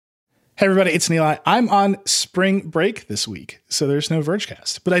Hey everybody, it's Neil. I'm on spring break this week, so there's no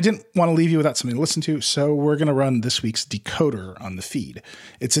Vergecast. But I didn't want to leave you without something to listen to, so we're going to run this week's Decoder on the feed.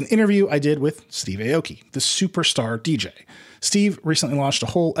 It's an interview I did with Steve Aoki, the superstar DJ. Steve recently launched a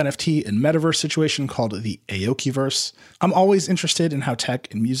whole NFT and metaverse situation called the Aokiverse. I'm always interested in how tech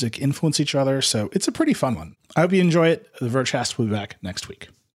and music influence each other, so it's a pretty fun one. I hope you enjoy it. The Vergecast will be back next week.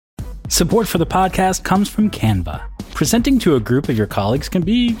 Support for the podcast comes from Canva. Presenting to a group of your colleagues can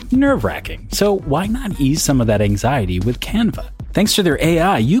be nerve-wracking, so why not ease some of that anxiety with Canva? Thanks to their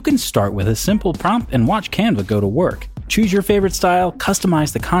AI, you can start with a simple prompt and watch Canva go to work. Choose your favorite style,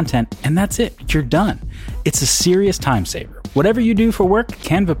 customize the content, and that's it. You're done. It's a serious time saver. Whatever you do for work,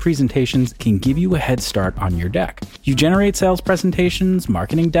 Canva presentations can give you a head start on your deck. You generate sales presentations,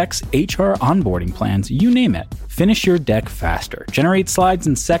 marketing decks, HR onboarding plans, you name it. Finish your deck faster. Generate slides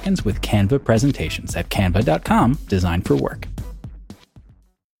in seconds with Canva presentations at canva.com, designed for work.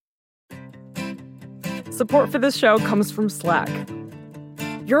 Support for this show comes from Slack.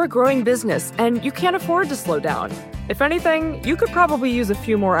 You're a growing business and you can't afford to slow down. If anything, you could probably use a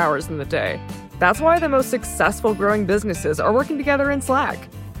few more hours in the day. That's why the most successful growing businesses are working together in Slack.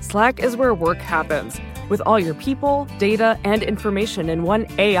 Slack is where work happens, with all your people, data, and information in one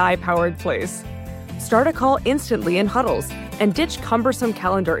AI-powered place. Start a call instantly in huddles and ditch cumbersome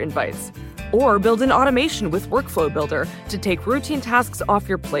calendar invites. Or build an automation with Workflow Builder to take routine tasks off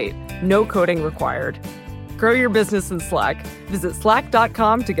your plate. No coding required. Grow your business in Slack. Visit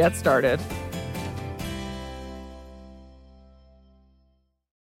slack.com to get started.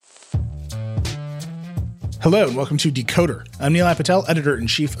 Hello and welcome to Decoder. I'm Neil Patel,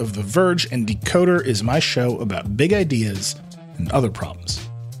 editor-in-chief of The Verge, and Decoder is my show about big ideas and other problems.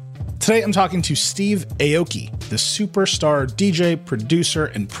 Today I'm talking to Steve Aoki, the superstar DJ, producer,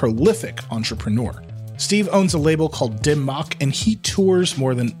 and prolific entrepreneur. Steve owns a label called Dim Mak, and he tours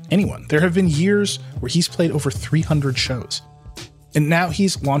more than anyone. There have been years where he's played over 300 shows. And now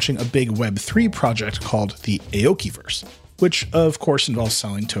he's launching a big Web3 project called the Aokiverse, which of course involves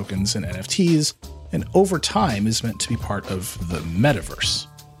selling tokens and NFTs, and over time is meant to be part of the metaverse,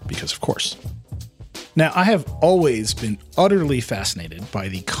 because of course. Now, I have always been utterly fascinated by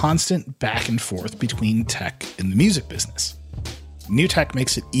the constant back and forth between tech and the music business. New tech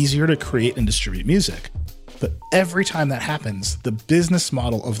makes it easier to create and distribute music, but every time that happens, the business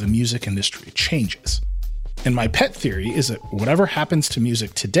model of the music industry changes. And my pet theory is that whatever happens to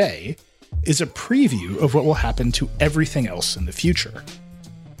music today is a preview of what will happen to everything else in the future.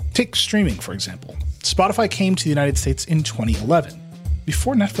 Take streaming, for example. Spotify came to the United States in 2011,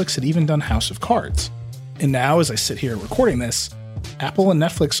 before Netflix had even done House of Cards. And now, as I sit here recording this, Apple and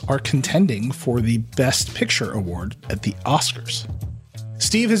Netflix are contending for the Best Picture award at the Oscars.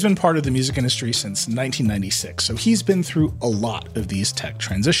 Steve has been part of the music industry since 1996, so he's been through a lot of these tech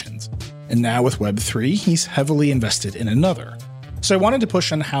transitions. And now with Web3, he's heavily invested in another. So I wanted to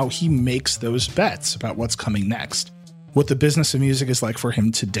push on how he makes those bets about what's coming next, what the business of music is like for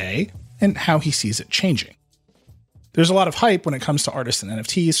him today, and how he sees it changing. There's a lot of hype when it comes to artists and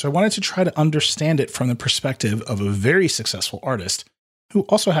NFTs, so I wanted to try to understand it from the perspective of a very successful artist who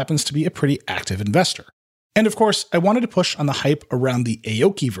also happens to be a pretty active investor. And of course, I wanted to push on the hype around the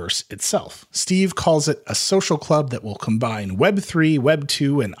Aokiverse itself. Steve calls it a social club that will combine Web3,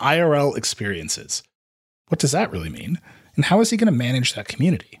 Web2, and IRL experiences. What does that really mean? And how is he going to manage that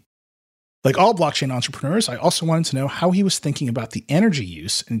community? Like all blockchain entrepreneurs, I also wanted to know how he was thinking about the energy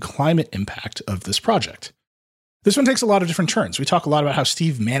use and climate impact of this project. This one takes a lot of different turns. We talk a lot about how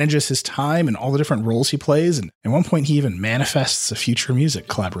Steve manages his time and all the different roles he plays, and at one point he even manifests a future music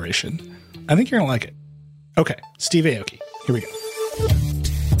collaboration. I think you're going to like it. Okay, Steve Aoki, here we go.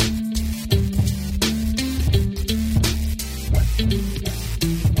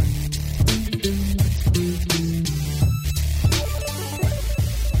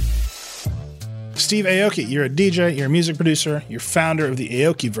 Steve Aoki, you're a DJ, you're a music producer, you're founder of the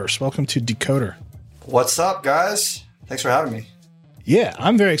Aokiverse. Welcome to Decoder. What's up, guys? Thanks for having me. Yeah,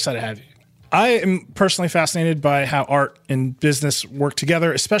 I'm very excited to have you. I am personally fascinated by how art and business work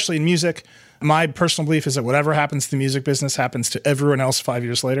together, especially in music. My personal belief is that whatever happens to the music business happens to everyone else 5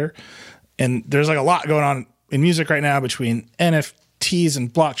 years later. And there's like a lot going on in music right now between NFTs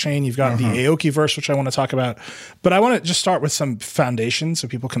and blockchain. You've got the Aokiverse, which I want to talk about. But I want to just start with some foundation so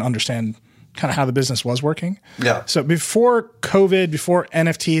people can understand kind of how the business was working. Yeah. So before COVID, before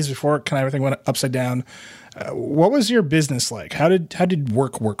NFTs, before kind of everything went upside down, what was your business like? How did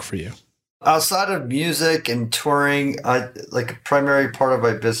work for you? Outside of music and touring, like a primary part of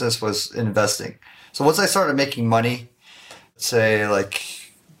my business was investing. So once I started making money, say like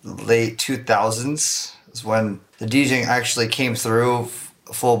late 2000s is when the DJing actually came through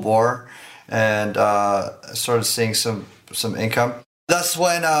full bore, and started seeing some income. That's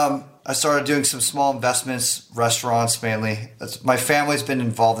when I started doing some small investments, restaurants mainly. My family's been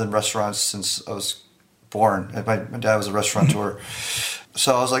involved in restaurants since I was born. My dad was a restaurateur.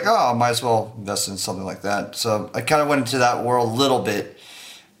 So I was like, I might as well invest in something like that. So I kind of went into that world a little bit.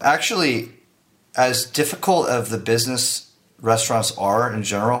 Actually, as difficult of the business restaurants are in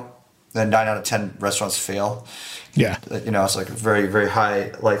general, then 9 out of 10 restaurants fail. Yeah. It's like a very, very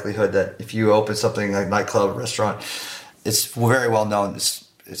high likelihood that if you open something like nightclub, restaurant, it's very well known.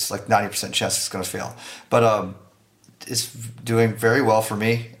 It's like 90% chance it's going to fail. But it's doing very well for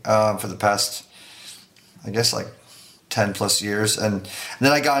me for the past, I guess, like 10 plus years. And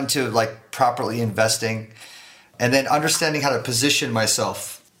then I got into like properly investing and then understanding how to position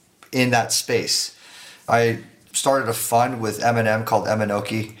myself in that space. I started a fund with M&M called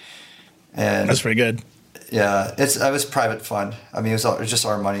Aoki. And that's pretty good. Yeah, it was a private fund. I mean, it was just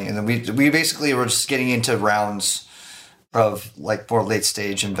our money. And then we basically were just getting into rounds of like more late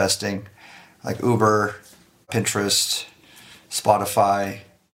stage investing, like Uber, Pinterest, Spotify,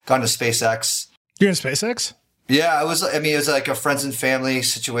 gone to SpaceX. You're in SpaceX? Yeah, it was like a friends and family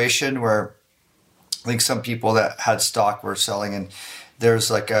situation where I think some people that had stock were selling, and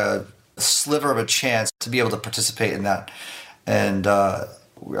there's like a sliver of a chance to be able to participate in that. And I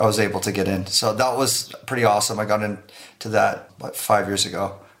was able to get in. So that was pretty awesome. I got into that 5 years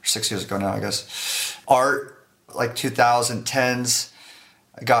ago, or 6 years ago now, I guess. Art, like 2010s.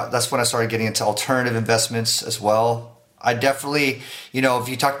 That's when I started getting into alternative investments as well. I definitely, if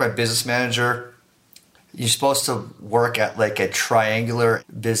you talk about business manager, you're supposed to work at like a triangular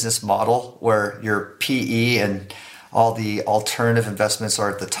business model where your PE and all the alternative investments are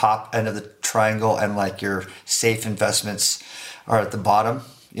at the top end of the triangle, and like your safe investments are at the bottom.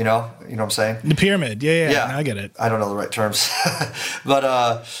 You know what I'm saying? The pyramid. Yeah. I get it. I don't know the right terms, but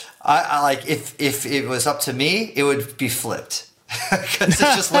I like if it was up to me, it would be flipped because it's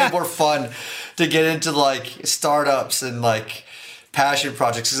just way more fun to get into like startups and like passion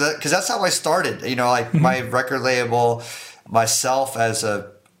projects, because that's how I started. My record label, myself I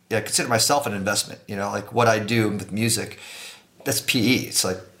consider myself an investment. Like what I do with music, that's PE. It's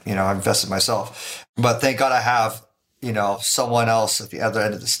like I invested myself, but thank God I have someone else at the other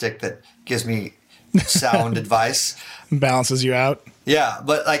end of the stick that gives me sound advice, balances you out. Yeah,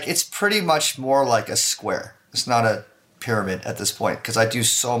 but like it's pretty much more like a square. It's not a pyramid at this point because I do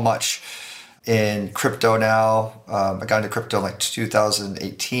so much in crypto now. I got into crypto in like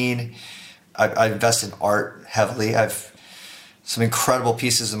 2018. I invest in art heavily. I have some incredible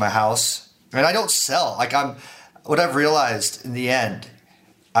pieces in my house, and I don't sell. What I've realized in the end,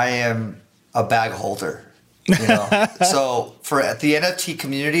 I am a bag holder. So for the NFT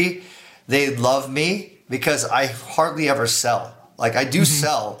community, they love me because I hardly ever sell. Like I do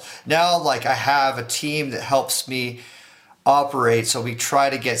sell now. Like I have a team that helps me operate, so we try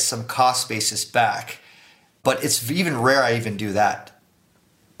to get some cost basis back, but it's even rare I even do that.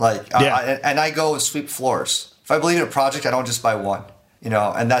 I go and sweep floors. If I believe in a project, I don't just buy one,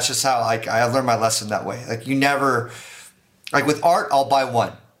 and that's just how I learned my lesson that way. Like you never, like with art, I'll buy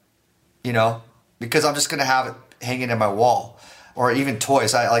one, because I'm just going to have it hanging in my wall. Or even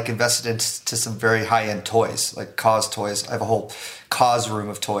toys. I invested into some very high-end toys, like Cause toys. I have a whole Cause room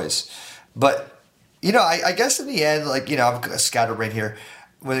of toys. But, I guess in the end, I'm a scatterbrain here.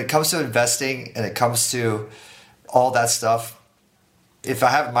 When it comes to investing and it comes to all that stuff, if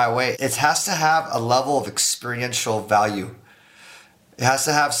I have it my way, it has to have a level of experiential value. It has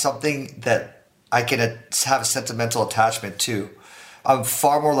to have something that I can have a sentimental attachment to. I'm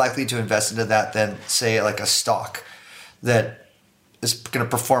far more likely to invest into that than, say, like a stock that is going to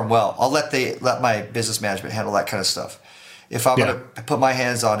perform well. I'll let my business management handle that kind of stuff. If I'm going to put my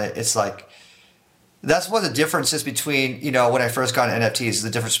hands on it, it's like, that's what the difference is between, when I first got into NFTs, is the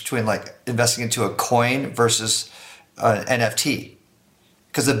difference between like investing into a coin versus an NFT.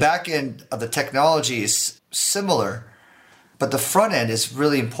 Because the back end of the technology is similar, but the front end is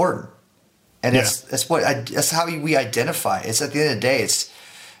really important. And that's how we identify. It's at the end of the day, it's,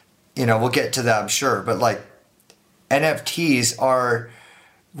 we'll get to that, I'm sure, but like, NFTs are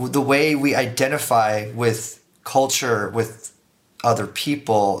the way we identify with culture, with other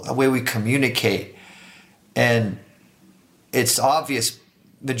people, the way we communicate. And it's obvious,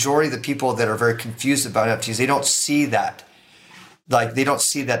 majority of the people that are very confused about NFTs, they don't see that. Like, they don't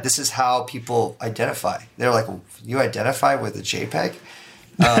see that this is how people identify. They're like, you identify with a JPEG?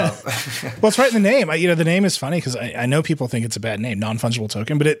 Well, it's right in the name. The name is funny because I know people think it's a bad name, non-fungible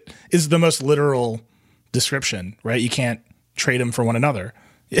token, but it is the most literal description, right? You can't trade them for one another.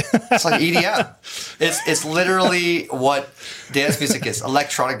 It's like EDM. It's literally what dance music is.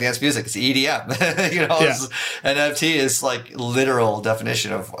 Electronic dance music. It's EDM. NFT is like literal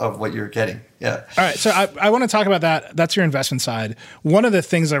definition of what you're getting. Yeah. All right. So I want to talk about that. That's your investment side. One of the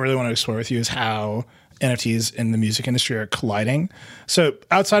things I really want to explore with you is how NFTs in the music industry are colliding. So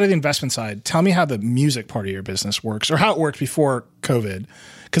outside of the investment side, tell me how the music part of your business works, or how it worked before COVID.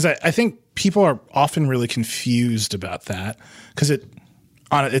 Because I think people are often really confused about that, because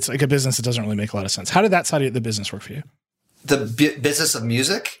it's like a business that doesn't really make a lot of sense. How did that side of the business work for you? The business of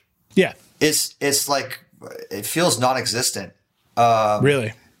music? Yeah. It's like, it feels non-existent.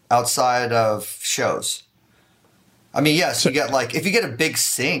 Really? Outside of shows. I mean, yes, you get like, if you get a big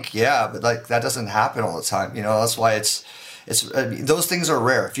sync, yeah, but like that doesn't happen all the time. That's why those things are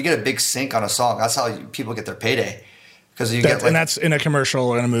rare. If you get a big sync on a song, that's how people get their payday. Because you get like, and that's in a commercial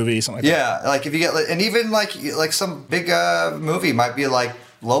or in a movie, something like that. Yeah, like if you get, and even like some big movie might be like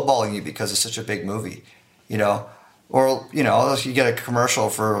lowballing you because it's such a big movie, or you get a commercial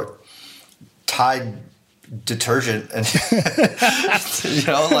for Tide detergent, and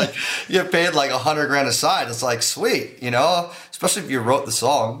like you get paid like $100,000 aside. It's like sweet, especially if you wrote the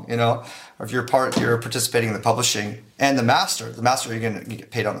song, or if you're participating in the publishing and the master. You get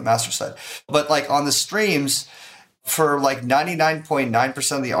paid on the master side, but like on the streams. For like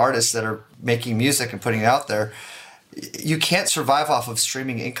 99.9% of the artists that are making music and putting it out there, you can't survive off of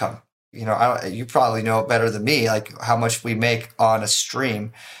streaming income. You probably know better than me, like how much we make on a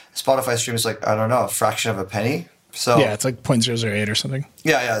stream. Spotify stream is like, I don't know, a fraction of a penny. So yeah, it's like 0.008 or something.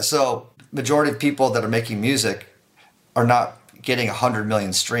 Yeah. So majority of people that are making music are not getting 100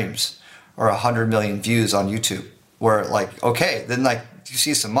 million streams or 100 million views on YouTube. Where like, okay, then like you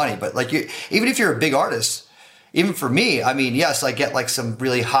see some money, but like even if you're a big artist. Even for me, I mean, yes, I get like some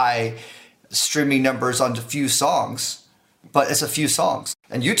really high streaming numbers on a few songs, but it's a few songs.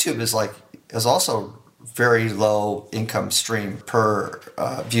 And YouTube is also very low income stream per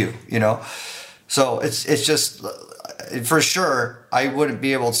view, So it's just, for sure, I wouldn't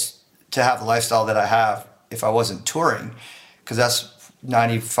be able to have the lifestyle that I have if I wasn't touring, because that's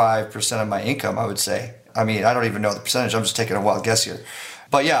 95% of my income, I would say. I mean, I don't even know the percentage. I'm just taking a wild guess here.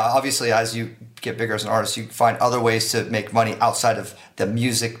 But yeah, obviously, as you get bigger as an artist, you find other ways to make money outside of the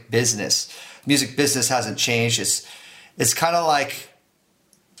music business. Music business hasn't changed. It's kind of like,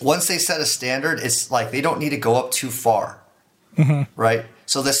 once they set a standard, it's like they don't need to go up too far, right?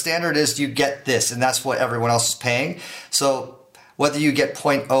 So the standard is you get this, and that's what everyone else is paying. So whether you get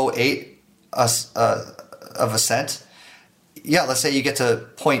 0.08 of a cent, yeah, let's say you get to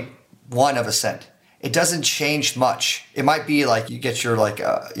 0.1 of a cent. It doesn't change much. It might be like you get your like,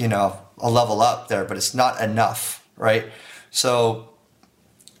 a level up there, but it's not enough, right? So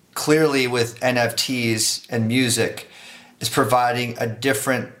clearly with NFTs and music, it's providing a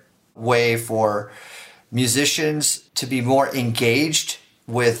different way for musicians to be more engaged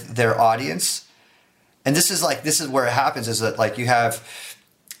with their audience. And this is where it happens, is that like you have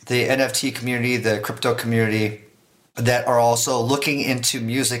the NFT community, the crypto community that are also looking into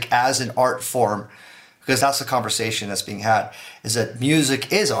music as an art form. Because that's the conversation that's being had, is that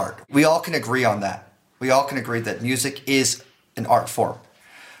music is art. We all can agree on that. We all can agree that music is an art form,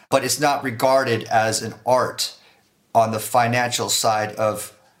 but it's not regarded as an art on the financial side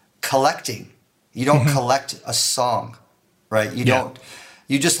of collecting. You don't collect a song, right?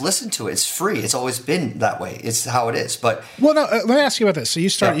 You just listen to it. It's free. It's always been that way. It's how it is. But well, no, let me ask you about this. So you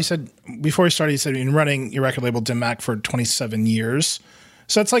said, before you started, you said you've been running your record label Dim Mak for 27 years.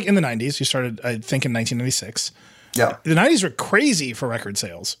 So it's like in the 90s. You started, I think, in 1996. Yeah. The 90s were crazy for record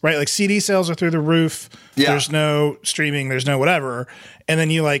sales, right? Like CD sales are through the roof. Yeah. There's no streaming. There's no whatever. And then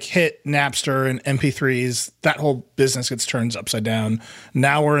you like hit Napster and MP3s. That whole business gets turned upside down.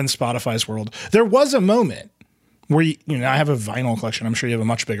 Now we're in Spotify's world. There was a moment where, I have a vinyl collection. I'm sure you have a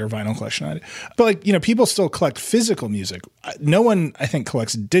much bigger vinyl collection than I do. But like, people still collect physical music. No one, I think,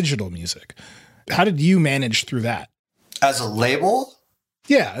 collects digital music. How did you manage through that? As a label?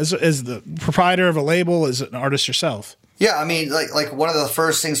 Yeah, as the proprietor of a label, as an artist yourself. Yeah, I mean, like one of the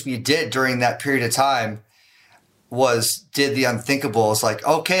first things we did during that period of time did the unthinkable. It's like,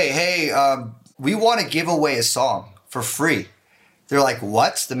 okay, hey, we want to give away a song for free. They're like,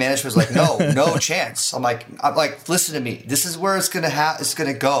 what? The manager was like, no chance. I'm like, listen to me. This is where it's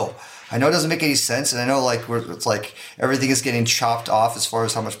gonna go. I know it doesn't make any sense, and I know it's like everything is getting chopped off as far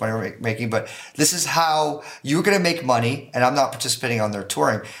as how much money we're making, but this is how you're going to make money, and I'm not participating on their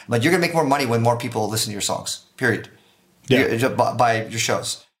touring, but you're going to make more money when more people listen to your songs, period. Yeah. By your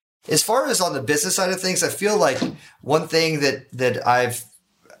shows. As far as on the business side of things, I feel like one thing that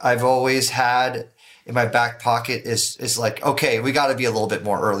I've always had in my back pocket is like, okay, we got to be a little bit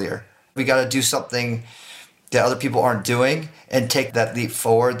more earlier. We got to do something that other people aren't doing and take that leap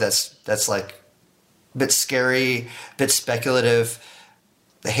forward. That's like a bit scary, a bit speculative.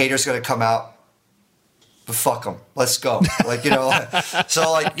 The haters going to come out, but fuck them. Let's go. Like,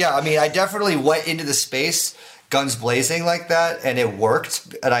 so like, yeah, I mean, I definitely went into the space guns blazing like that, and it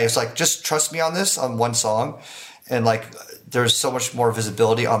worked. And I was like, just trust me on this, on one song. And like, there's so much more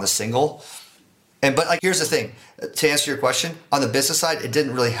visibility on the single. But like, here's the thing, to answer your question, on the business side, it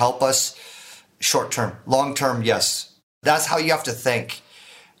didn't really help us short term. Long term, yes. That's how you have to think.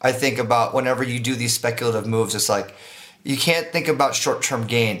 I think about whenever you do these speculative moves, it's like, you can't think about short term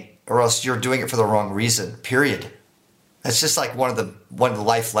gain, or else you're doing it for the wrong reason, period. It's just like one of the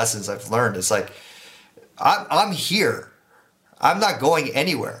life lessons I've learned. It's like, I'm here. I'm not going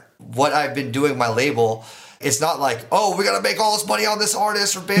anywhere. What I've been doing, my label, it's not like, oh, we got to make all this money on this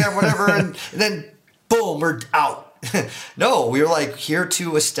artist or band, whatever, and then boom, we're out. No, we're like here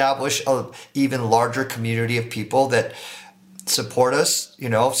to establish a even larger community of people that support us,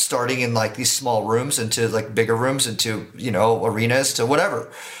 starting in like these small rooms into like bigger rooms, into, arenas, to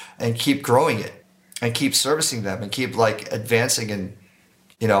whatever, and keep growing it and keep servicing them and keep like advancing. And,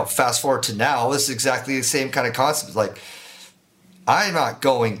 fast forward to now, this is exactly the same kind of concept. Like, I'm not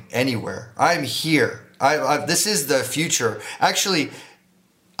going anywhere. I'm here. This is the future. Actually,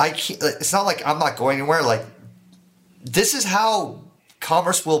 it's not like I'm not going anywhere. Like, this is how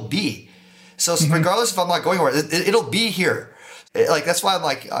commerce will be. So regardless if I'm not going anywhere, it'll be here. That's why I'm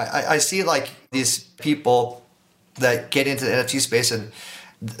like, I see like these people that get into the NFT space and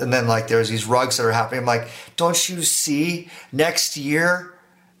then like there's these rugs that are happening. I'm like, don't you see next year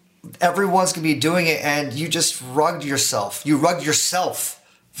everyone's gonna be doing it, and you just rugged yourself. You rugged yourself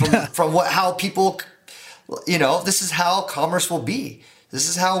from how people. This is how commerce will be. This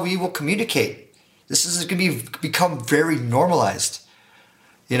is how we will communicate. This is going to become very normalized.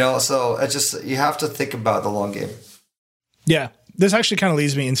 So you have to think about the long game. Yeah. This actually kind of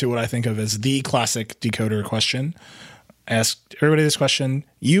leads me into what I think of as the classic decoder question. I ask everybody this question.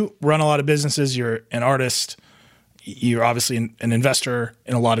 You run a lot of businesses. You're an artist. You're obviously an investor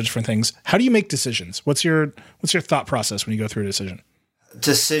in a lot of different things. How do you make decisions? What's your thought process when you go through a decision?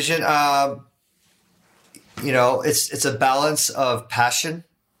 It's a balance of passion,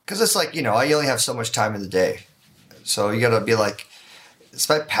 because it's like, I only have so much time in the day. So you got to be like, is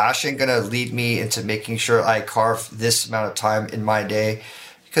my passion going to lead me into making sure I carve this amount of time in my day?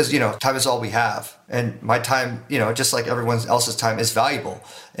 Because, time is all we have. And my time, just like everyone else's time, is valuable.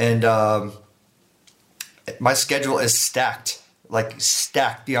 And my schedule is stacked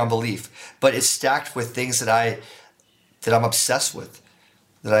beyond belief. But it's stacked with things that I'm obsessed with.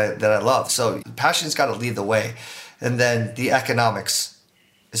 That I love. So passion's got to lead the way. And then the economics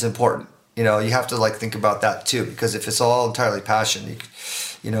is important. You have to like think about that too, because if it's all entirely passion,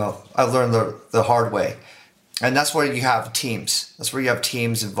 I learned the hard way. And that's where you have teams. That's where you have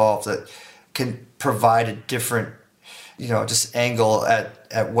teams involved that can provide a different, just angle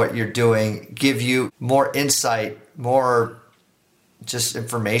at what you're doing, give you more insight, more just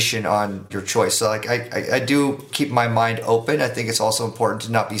information on your choice. So like I do keep my mind open. I think it's also important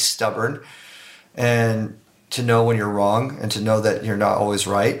to not be stubborn and to know when you're wrong and to know that you're not always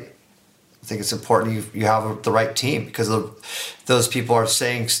right. I think it's important you have the right team, because those people are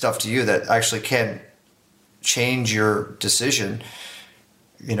saying stuff to you that actually can change your decision,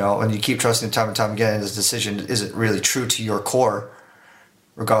 and you keep trusting time and time again, and this decision isn't really true to your core,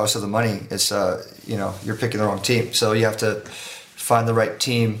 regardless of the money. It's, you're picking the wrong team. So you have to find the right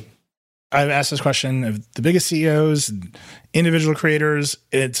team. I've asked this question of the biggest CEOs, individual creators.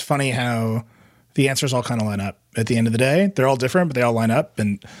 It's funny how the answers all kind of line up at the end of the day. They're all different, but they all line up.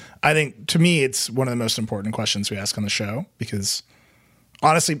 And I think, to me, it's one of the most important questions we ask on the show, because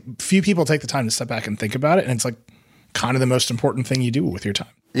honestly, few people take the time to step back and think about it. And it's like kind of the most important thing you do with your time.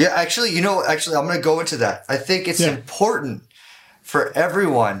 Yeah, actually, I'm going to go into that. I think it's important for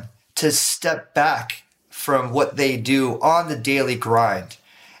everyone to step back from what they do on the daily grind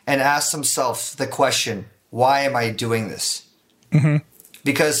and ask themselves the question, why am I doing this? Mm-hmm.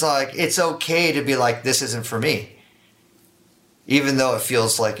 Because like, it's okay to be like, this isn't for me, even though it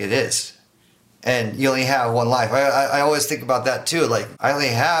feels like it is. And you only have one life. I always think about that too. Like, I only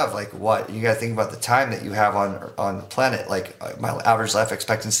have like what? You got to think about the time that you have on the planet. Like, my average life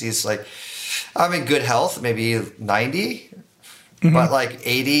expectancy is like, I'm in good health, maybe 90, but like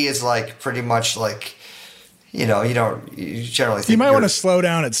 80 is like pretty much like, you generally think you might want to slow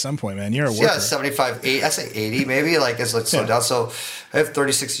down at some point, man. You're a worker. Yeah, 75, 80, I say 80 maybe, like it's like slow down. So I have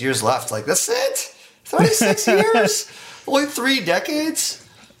 36 years left. Like, that's it? 36 years? Only 3 decades?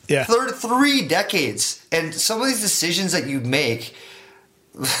 Yeah. 3 decades. And some of these decisions that you make,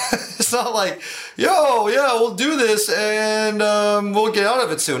 it's not like, yo, yeah, we'll do this and we'll get out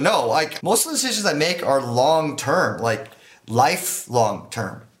of it soon. No, like most of the decisions I make are long term, like lifelong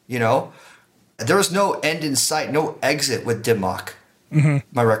term, you know? There was no end in sight, no exit with Dimmock,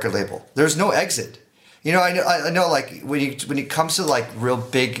 my record label. There's no exit. You know, I know like when it comes to like real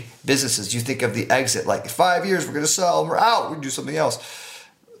big businesses, you think of the exit, like 5 years, we're going to sell, we're out, we're going to do something else.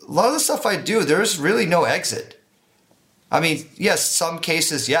 A lot of the stuff I do, there's really no exit. I mean, yes, some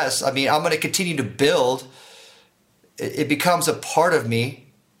cases, yes. I mean, I'm going to continue to build. It becomes a part of me,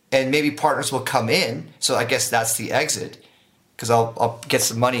 and maybe partners will come in. So I guess that's the exit, because I'll get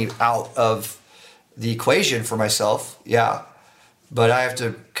some money out of the equation for myself. Yeah. But I have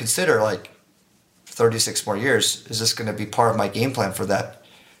to consider like 36 more years. Is this going to be part of my game plan for that?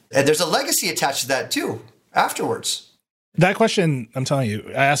 And there's a legacy attached to that too afterwards. That question, I'm telling you,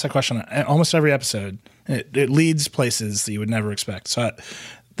 I ask that question on almost every episode. It leads places that you would never expect. So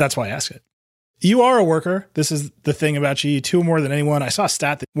that's why I ask it. You are a worker. This is the thing about you. You tour more than anyone. I saw a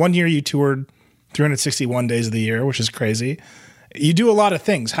stat that one year you toured 361 days of the year, which is crazy. You do a lot of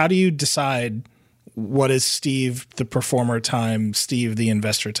things. How do you decide what is Steve the performer time, Steve the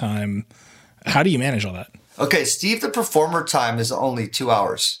investor time? How do you manage all that? Okay, Steve the performer time is only 2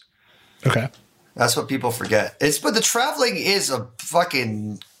 hours. Okay. That's what people forget. But the traveling is a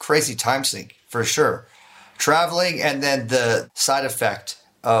fucking crazy time sink for sure. Traveling, and then the side effect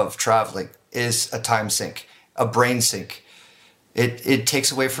of traveling is a time sink, a brain sink. It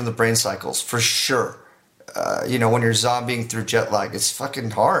takes away from the brain cycles for sure. You know, when you're zombieing through jet lag, it's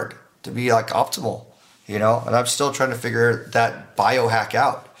fucking hard to be like optimal, you know? And I'm still trying to figure that biohack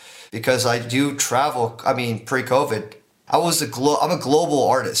out because I do travel. I mean, pre-COVID, I'm a global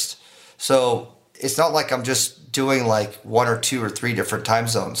artist. So it's not like I'm just doing like 1 or 2 or 3 different time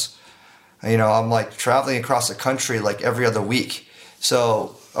zones. You know, I'm like traveling across the country like every other week.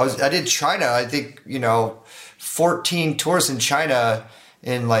 So I did China, I think, you know, 14 tours in China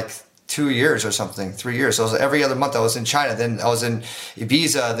in like 2 years or something, 3 years. So every other month I was in China. Then I was in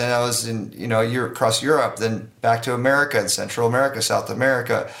Ibiza. Then I was in, you know, across Europe, then back to America and Central America, South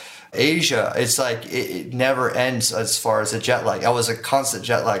America, Asia. It's like it never ends as far as a jet lag. I was a constant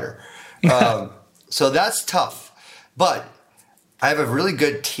jet lagger. So that's tough. But I have a really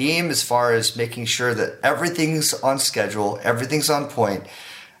good team as far as making sure that everything's on schedule, everything's on point.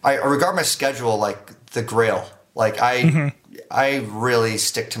 I regard my schedule like the grail. Like I really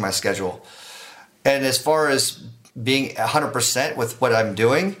stick to my schedule. And as far as being 100% with what I'm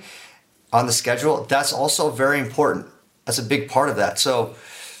doing on the schedule, that's also very important. That's a big part of that. So,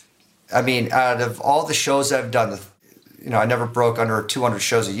 I mean, out of all the shows I've done, you know, I never broke under 200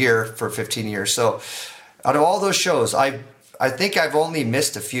 shows a year for 15 years. So out of all those shows, I think I've only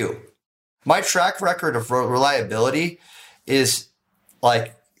missed a few. My track record of reliability is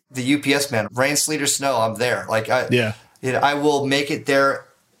like the UPS man. Rain, sleet, or snow, I'm there. Like I will make it there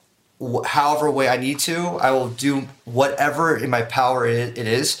however way I need to. I will do whatever in my power it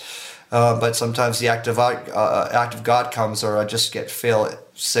is. But sometimes the act of God comes, or I just get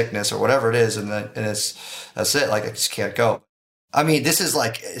sickness or whatever it is, and that's it. Like I just can't go. I mean, this is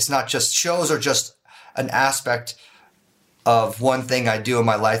like, it's not just shows, are just an aspect of one thing I do in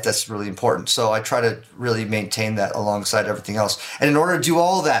my life that's really important. So I try to really maintain that alongside everything else. And in order to do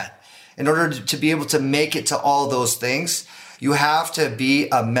all that, in order to be able to make it to all those things, you have to be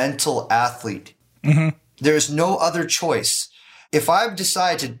a mental athlete. Mm-hmm. There's no other choice. If I've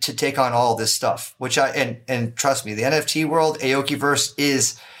decided to take on all this stuff, which and trust me, the NFT world, Aokiverse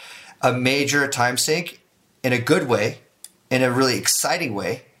is a major time sink in a good way, in a really exciting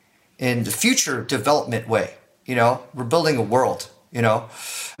way, in the future development way. You know, we're building a world, you know.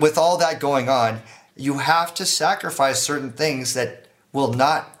 With all that going on, you have to sacrifice certain things that will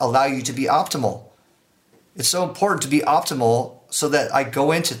not allow you to be optimal. It's so important to be optimal so that I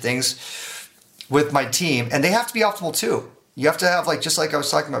go into things with my team, and they have to be optimal too. You have to have, like, just like I was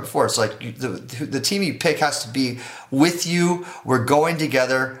talking about before, it's like the team you pick has to be with you. We're going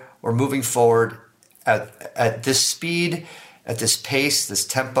together. We're moving forward at this speed, at this pace, this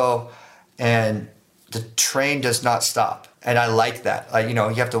tempo, and the train does not stop. And I like that. You know,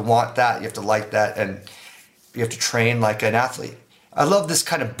 you have to want that. You have to like that. And you have to train like an athlete. I love this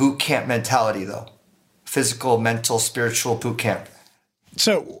kind of boot camp mentality, though. Physical, mental, spiritual boot camp.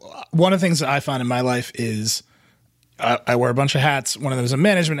 So one of the things that I find in my life is I wear a bunch of hats. One of them is a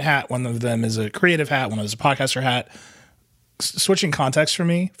management hat. One of them is a creative hat. One of them is a podcaster hat. Switching context for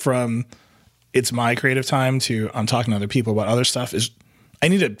me from it's my creative time to I'm talking to other people about other stuff is I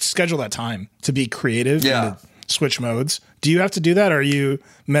need to schedule that time to be creative. Yeah. switch modes. Do you have to do that? Or are you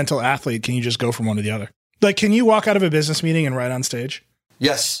mental athlete? Can you just go from one to the other? Like, can you walk out of a business meeting and write on stage?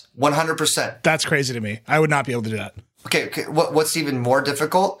 Yes, 100%. That's crazy to me. I would not be able to do that. Okay. What's even more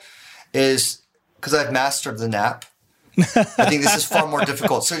difficult is because I've mastered the nap. I think this is far more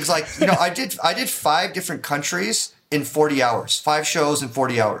difficult. So it's like, I did 5 different countries in 40 hours, 5 shows in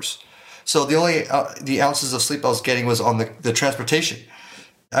 40 hours. So the only the ounces of sleep I was getting was on the transportation.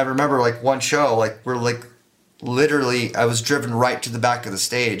 I remember like one show, like we're like literally, I was driven right to the back of the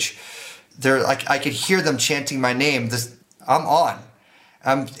stage. They're like, I could hear them chanting my name. I'm on,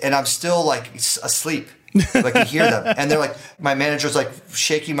 and I'm still like asleep. I can hear them, and they're like, my manager's like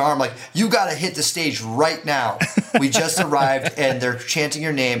shaking my arm, like, you got to hit the stage right now. We just arrived, and they're chanting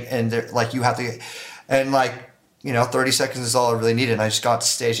your name, and they're like, you have to, and like, 30 seconds is all I really needed. And I just got to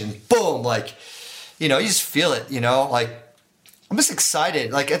stage, and boom, like, you just feel it, like, I'm just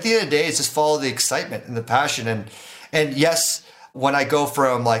excited. Like at the end of the day, it's just follow the excitement and the passion, and yes, when I go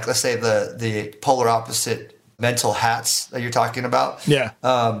from like, let's say the polar opposite mental hats that you're talking about, yeah.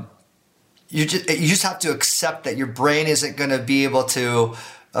 You just have to accept that your brain isn't going to be able to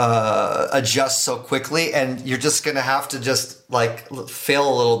adjust so quickly, and you're just going to have to just like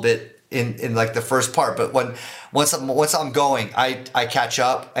fail a little bit in like the first part. But once I'm going, I catch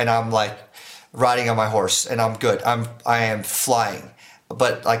up, and I'm like riding on my horse, and I'm good. I am flying.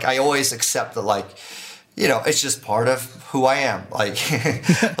 But like I always accept that, like, it's just part of who I am. Like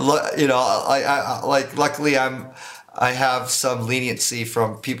I like luckily I have some leniency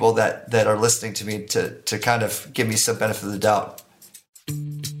from people that are listening to me to kind of give me some benefit of the doubt.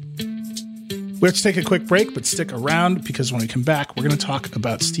 We have to take a quick break, but stick around because when we come back, we're going to talk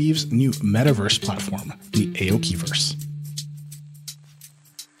about Steve's new metaverse platform, the Aokiverse.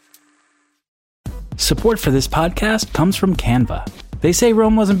 Support for this podcast comes from Canva. They say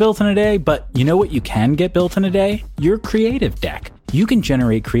Rome wasn't built in a day, but you know what you can get built in a day? Your creative deck. You can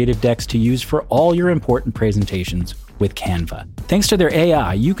generate creative decks to use for all your important presentations with Canva. Thanks to their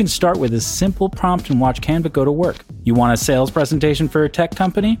AI, you can start with a simple prompt and watch Canva go to work. You want a sales presentation for a tech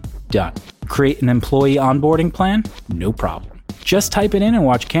company? Done. Create an employee onboarding plan? No problem. Just type it in and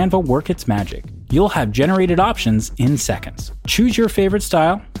watch Canva work its magic. You'll have generated options in seconds. Choose your favorite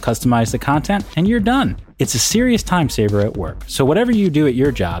style, customize the content, and you're done. It's a serious time saver at work. So whatever you do at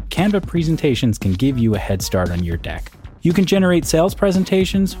your job, Canva presentations can give you a head start on your deck. You can generate sales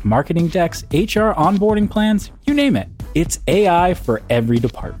presentations, marketing decks, HR onboarding plans, you name it. It's AI for every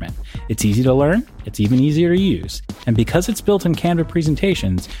department. It's easy to learn, it's even easier to use. And because it's built in Canva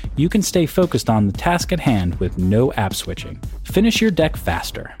presentations, you can stay focused on the task at hand with no app switching. Finish your deck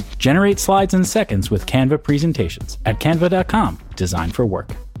faster. Generate slides in seconds with Canva presentations at canva.com, designed for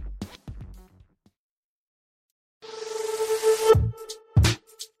work.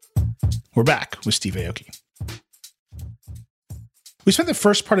 We're back with Steve Aoki. We spent the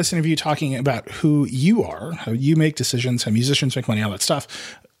first part of this interview talking about who you are, how you make decisions, how musicians make money, all that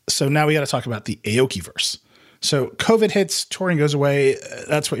stuff. So now we got to talk about the Aokiverse. So COVID hits, touring goes away.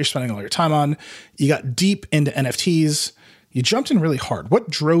 That's what you're spending all your time on. You got deep into NFTs. You jumped in really hard.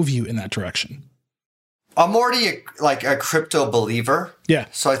 What drove you in that direction? I'm already a crypto believer. Yeah.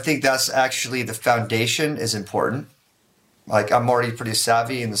 So I think that's actually the foundation is important. Like I'm already pretty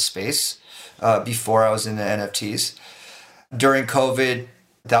savvy in the space before I was into NFTs. During COVID,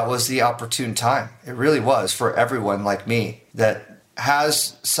 that was the opportune time. It really was for everyone like me that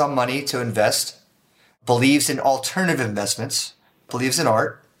has some money to invest, believes in alternative investments, believes in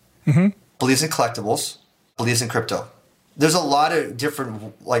art, believes in collectibles, believes in crypto. There's a lot of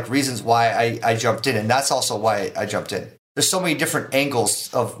different reasons why I jumped in, and that's also why I jumped in. There's so many different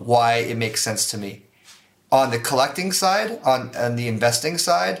angles of why it makes sense to me. On the collecting side, on the investing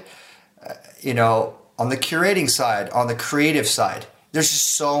side, on the curating side, on the creative side, there's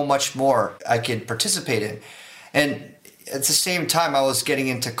just so much more I could participate in. And at the same time, I was getting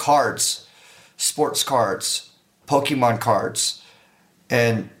into cards, sports cards, Pokemon cards.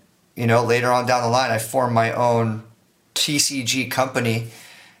 And, later on down the line, I formed my own TCG company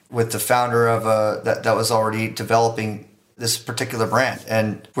with the founder of that was already developing this particular brand.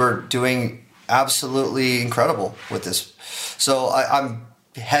 And we're doing absolutely incredible with this. So I'm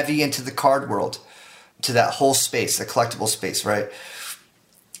heavy into the card world, to that whole space, the collectible space, right?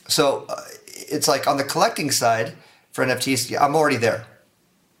 So it's like on the collecting side for NFTs, I'm already there.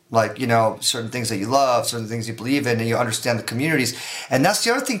 Certain things that you love, certain things you believe in, and you understand the communities. And that's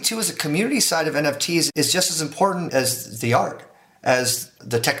the other thing too, is the community side of NFTs is just as important as the art, as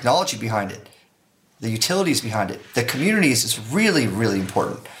the technology behind it, the utilities behind it. The communities is really, really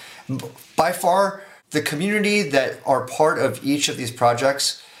important. By far, the community that are part of each of these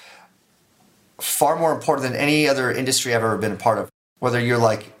projects far more important than any other industry I've ever been a part of. Whether you're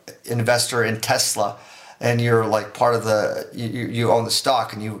like investor in Tesla and you're like part of you own the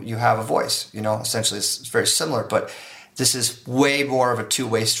stock and you have a voice, essentially it's very similar, but this is way more of a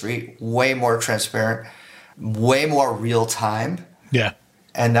two-way street, way more transparent, way more real time. Yeah.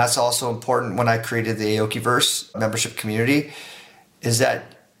 And that's also important when I created the Aokiverse membership community, is that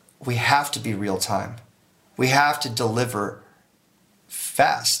we have to be real time. We have to deliver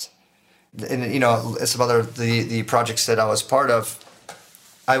fast. And, some other, the projects that I was part of,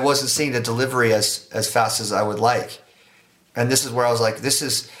 I wasn't seeing the delivery as fast as I would like. And this is where I was like, this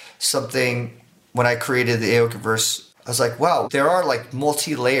is something, when I created the Aokiverse, I was like, wow, there are like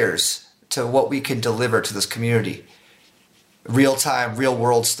multi-layers to what we can deliver to this community. Real time, real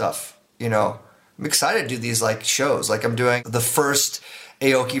world stuff, I'm excited to do these like shows. Like I'm doing the first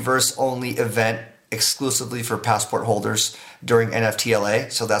Aokiverse only event exclusively for passport holders during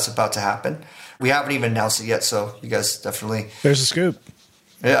NFTLA. So that's about to happen. We haven't even announced it yet. So you guys definitely. There's a scoop.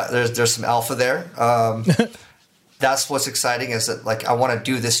 Yeah, there's some alpha there. That's what's exciting, is that like I want to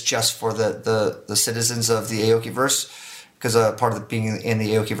do this just for the citizens of the Aokiverse, because part of being in the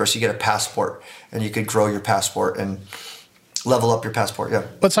Aokiverse, you get a passport and you could grow your passport and level up your passport. Yeah.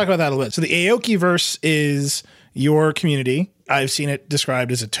 Let's talk about that a little bit. So the Aokiverse is your community. I've seen it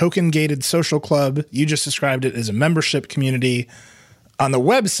described as a token-gated social club. You just described it as a membership community. On the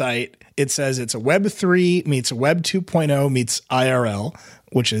website, it says it's a Web 3 meets a Web 2.0 meets IRL,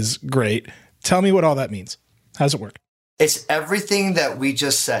 which is great. Tell me what all that means. How does it work? It's everything that we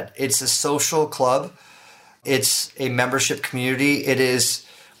just said. It's a social club. It's a membership community. It is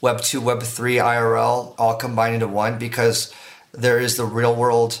Web 2, Web 3, IRL, all combined into one, because there is the real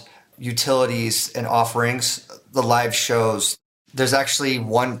world utilities and offerings, the live shows. There's actually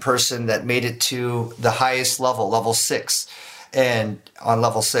one person that made it to the highest level, level 6. And on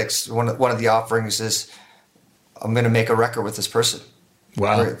level 6, one of the offerings is, I'm going to make a record with this person.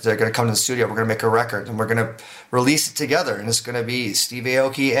 Wow. They're going to come to the studio. We're going to make a record and we're going to release it together. And it's going to be Steve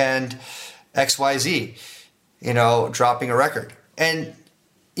Aoki and XYZ, dropping a record. And,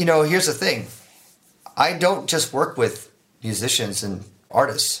 here's the thing. I don't just work with musicians and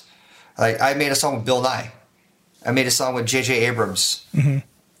artists. Like I made a song with Bill Nye. I made a song with J.J. Abrams,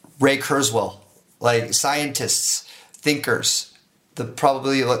 Ray Kurzweil, like scientists, thinkers.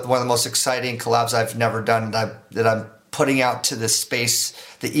 Probably one of the most exciting collabs I've never done that I'm putting out to the space,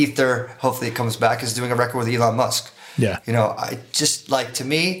 the ether. Hopefully it comes back, is doing a record with Elon Musk. Yeah. I just to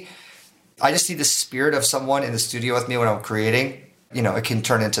me, I just see the spirit of someone in the studio with me when I'm creating. It can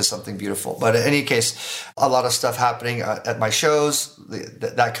turn into something beautiful. But in any case, a lot of stuff happening at my shows,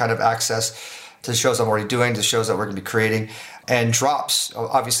 that kind of access to shows I'm already doing, to shows that we're going to be creating, and drops,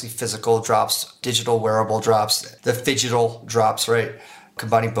 obviously physical drops, digital wearable drops, the phygital drops, right?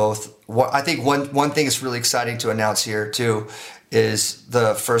 Combining both. I think one thing that's really exciting to announce here too is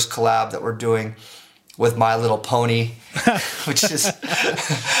the first collab that we're doing with My Little Pony, which is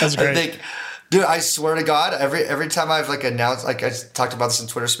that's great. I think, dude, I swear to God, every time I've announced, I talked about this in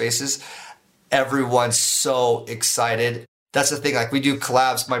Twitter Spaces, everyone's so excited. That's the thing. We do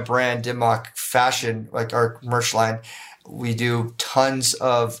collabs. My brand, Dimmock Fashion, our merch line, we do tons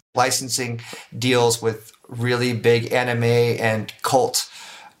of licensing deals with really big anime and cult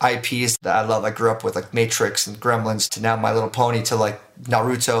IPs that I love. I grew up with Matrix and Gremlins, to now My Little Pony, to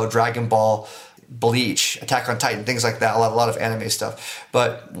Naruto, Dragon Ball, Bleach, Attack on Titan, things like that. A lot of anime stuff.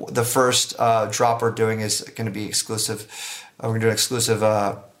 But the first drop we're doing is going to be exclusive. We're going to do an exclusive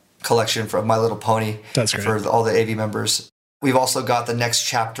collection for My Little Pony. That's great. For all the AV members. We've also got the next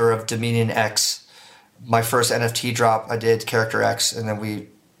chapter of Dominion X. My first NFT drop, I did Character X, and then we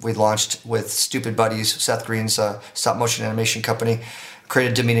launched with Stupid Buddies, Seth Green's stop motion animation company,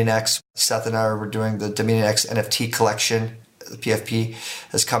 created Dominion X. Seth and I were doing the Dominion X NFT collection. The PFP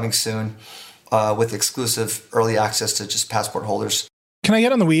is coming soon, with exclusive early access to just passport holders. Can I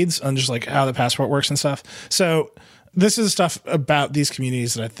get on the weeds on just how the passport works and stuff? So this is stuff about these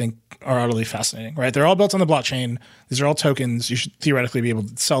communities that I think are utterly fascinating, right? They're all built on the blockchain. These are all tokens. You should theoretically be able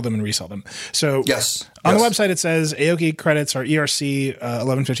to sell them and resell them. So on the website, it says Aoki credits are ERC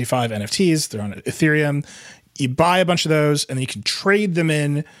 1155 NFTs. They're on Ethereum. You buy a bunch of those and then you can trade them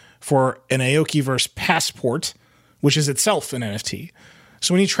in for an Aokiverse passport, which is itself an NFT.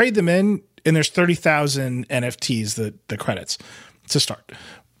 So when you trade them in, and there's 30,000 NFTs, the credits to start.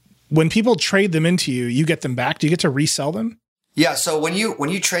 When people trade them into you, you get them back. Do you get to resell them? Yeah. So when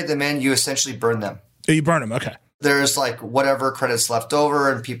you trade them in, you essentially burn them. Oh, you burn them. Okay. There's whatever credits left over,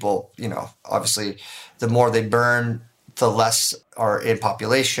 and people, obviously the more they burn, the less are in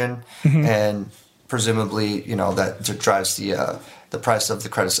population, and presumably, that drives the the price of the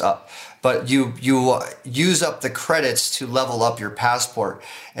credits up. But you use up the credits to level up your passport.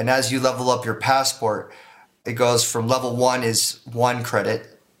 And as you level up your passport, it goes from level 1 is 1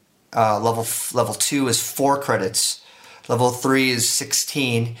 credit. Level 2 is 4 credits. Level 3 is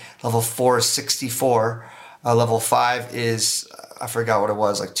 16. Level 4 is 64. Level 5 is, I forgot what it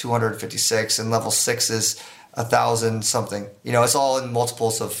was, like 256. And level 6 is 1,000 something. You know, it's all in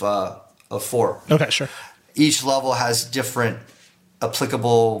multiples of 4. Okay, sure. Each level has different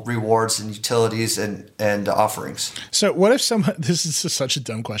applicable rewards and utilities and offerings. So what if someone, this is just such a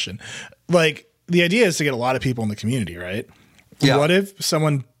dumb question. Like, the idea is to get a lot of people in the community, right? Yeah. What if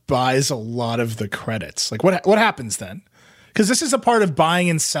someone buys a lot of the credits? Like, what happens then? Because this is a part of buying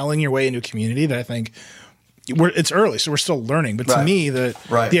and selling your way into a community that I think it's early, so we're still learning. But to me, the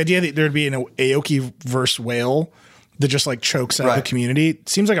idea that there'd be an Aoki verse whale that just like chokes out the community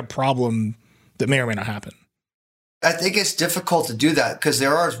seems like a problem that may or may not happen. I think it's difficult to do that because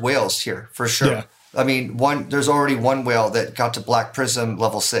there are whales here for sure. Yeah. I mean, there's already one whale that got to Black Prism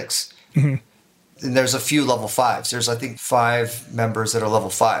level 6. Mm-hmm. And there's a few level 5s. There's, I think, 5 members that are level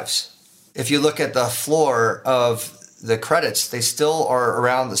 5s. If you look at the floor of the credits, they still are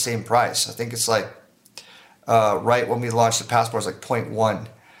around the same price. I think it's like right when we launched the passport, it's like 0.1.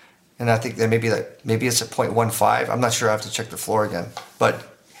 And I think that maybe it's a 0.15. I'm not sure. I have to check the floor again. But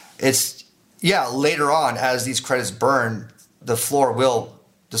it's, later on, as these credits burn, the floor will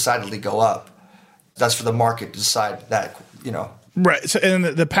decidedly go up. That's for the market to decide that, you know. Right. So, and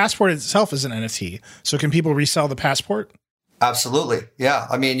the passport itself is an NFT. So can people resell the passport? Absolutely. Yeah.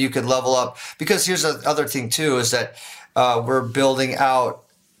 I mean, you could level up, because here's the other thing too, is that we're building out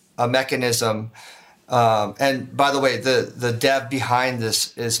a mechanism. And by the way, the dev behind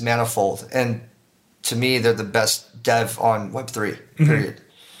this is Manifold. And to me, they're the best dev on Web3, period. Mm-hmm.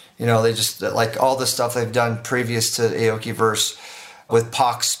 You know, they just, like all the stuff they've done previous to Aokiverse with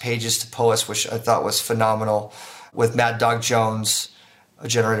Pox Pages to Poets, which I thought was phenomenal, with Mad Dog Jones, a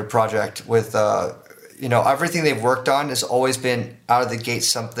generated project, with, everything they've worked on has always been out of the gate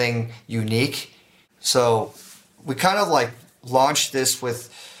something unique. So we kind of like launched this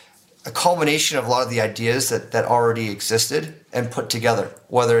with a culmination of a lot of the ideas that already existed and put together,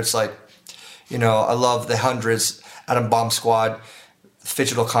 whether it's like, I love the Hundreds, Atom Bomb Squad,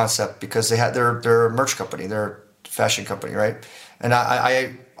 Phygital Concept, because they're a merch company, they're a fashion company, right? And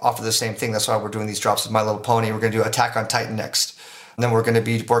I offer the same thing. That's why we're doing these drops with My Little Pony. We're going to do Attack on Titan next. And then we're going to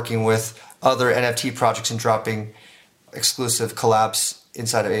be working with other NFT projects and dropping exclusive collabs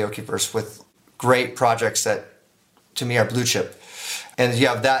inside of Aokiverse with great projects that, to me, are blue chip. And you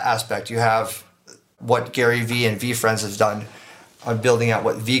have that aspect. You have what Gary Vee and VeeFriends have done on building out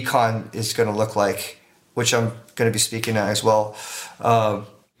what VCon is going to look like, which I'm going to be speaking at as well.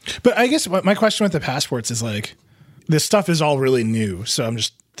 But I guess my question with the passports is like, this stuff is all really new. So I'm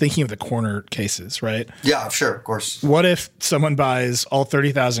just thinking of the corner cases, right? Yeah, sure, of course. What if someone buys all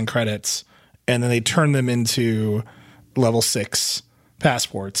 30,000 credits and then they turn them into level 6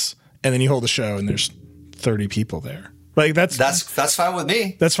 passports, and then you hold a show and there's 30 people there? Like that's fine with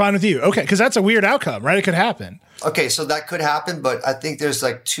me. That's fine with you. Okay, because that's a weird outcome, right? It could happen. Okay, so that could happen, but I think there's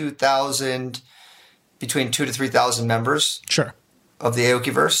like between 2,000 to 3,000 members. Sure. Of the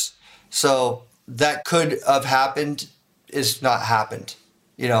Aokiverse. So that could have happened, is not happened.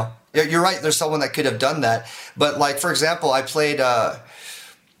 You know, you're right. There's someone that could have done that. But like, for example, I played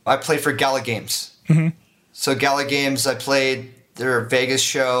for Gala Games. Mm-hmm. So Gala Games, I played their Vegas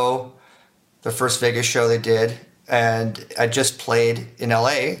show, their first Vegas show they did. And I just played in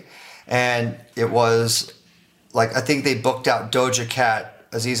LA, and it was like, I think they booked out Doja Cat,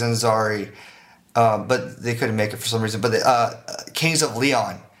 Aziz Ansari, but they couldn't make it for some reason. But Kings of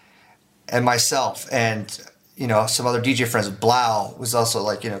Leon and myself and, some other DJ friends. Blau was also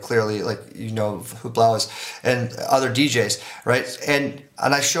like, clearly like, who Blau is, and other DJs, right? And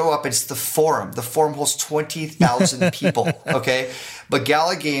I show up, it's the Forum. The Forum holds 20,000 people, okay? But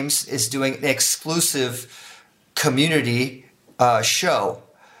Gala Games is doing an exclusive community show,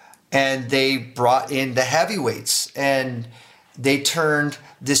 and they brought in the heavyweights, and they turned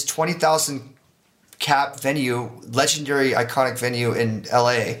this 20,000 cap venue, legendary iconic venue in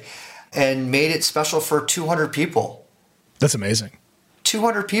LA, and made it special for 200 people. That's amazing.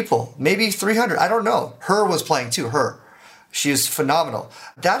 200 people, maybe 300, I don't know. Her was playing too. She is phenomenal.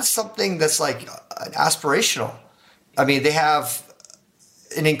 That's something that's like aspirational. I mean, they have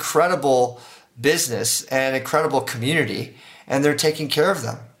an incredible business and incredible community, and they're taking care of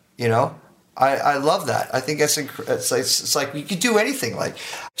them. I love that. I think it's like you could do anything. Like,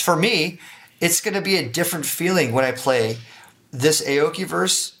 for me, it's going to be a different feeling when I play this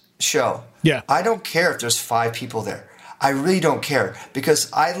Aokiverse show. Yeah. I don't care if there's 5 people there. I really don't care,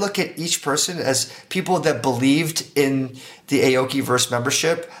 because I look at each person as people that believed in the Aokiverse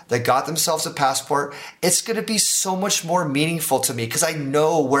membership, that got themselves a passport. It's going to be so much more meaningful to me because I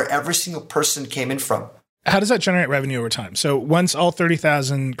know where every single person came in from. How does that generate revenue over time? So once all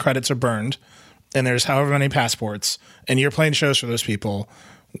 30,000 credits are burned and there's however many passports and you're playing shows for those people,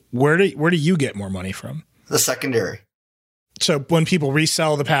 where do you get more money from? The secondary. So when people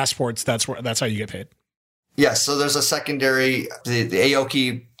resell the passports, that's how you get paid. Yes. So there's a secondary, the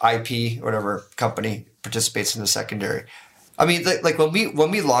Aoki IP, whatever company participates in the secondary. I mean, like when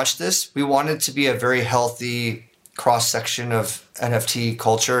we launched this, we wanted to be a very healthy cross section of NFT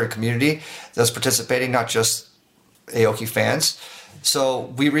culture and community that's participating, not just Aoki fans.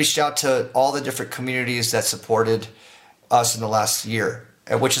 So we reached out to all the different communities that supported us in the last year,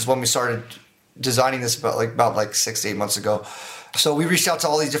 which is when we started designing this about 6 to 8 months ago. So we reached out to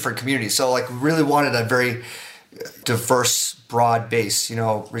all these different communities. So like we really wanted a very diverse, broad base,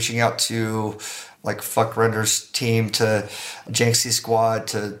 reaching out to like Fuck Render's team, to Janksy Squad,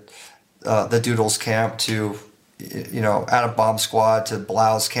 to the Doodles camp, to Atom Bomb Squad, to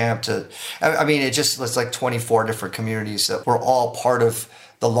Blau's camp, it just was like 24 different communities that were all part of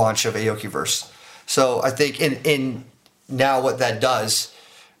the launch of Aokiverse. So I think in now what that does,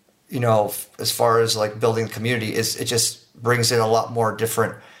 as far as like building the community, is it just brings in a lot more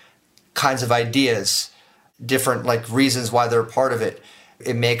different kinds of ideas, different like reasons why they're a part of it.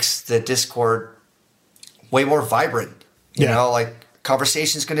 It makes the Discord way more vibrant. Like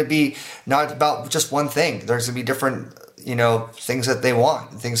conversation is going to be not about just one thing. There's going to be different, things that they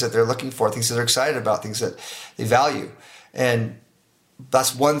want, things that they're looking for, things that they're excited about, things that they value. And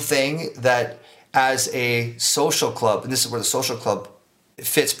that's one thing that as a social club, and this is where the social club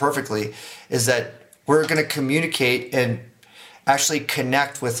fits perfectly, is that we're going to communicate and actually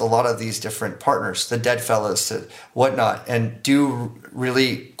connect with a lot of these different partners, the Dead Fellas, to whatnot, and do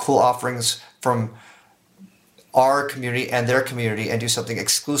really cool offerings from our community and their community, and do something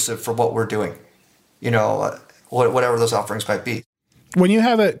exclusive for what we're doing, whatever those offerings might be. When you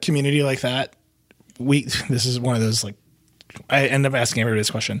have a community like that, this is one of those, like, I end up asking everybody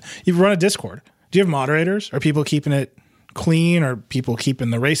this question. You run a Discord. Do you have moderators? Are people keeping it clean? Or people keeping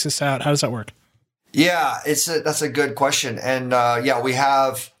the racists out? How does that work? Yeah, that's a good question. And we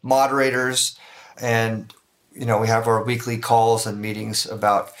have moderators, and we have our weekly calls and meetings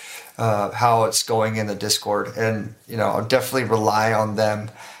about how it's going in the Discord, and I'll definitely rely on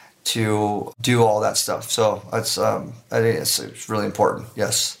them to do all that stuff. So it's I think it's really important.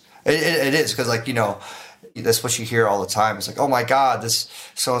 Yes, it is, because that's what you hear all the time. It's like, oh my God, this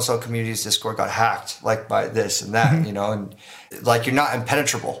so-and-so community's Discord got hacked, like by this and that, and like you're not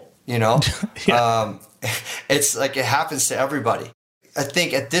impenetrable. Yeah. It's like it happens to everybody. I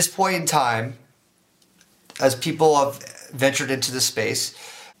think at this point in time, as people have ventured into the space,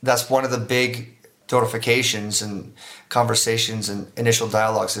 that's one of the big notifications and conversations and initial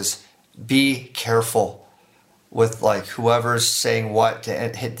dialogues is be careful with like whoever's saying what to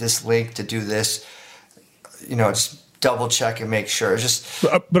hit this link to do this. Just double check and make sure.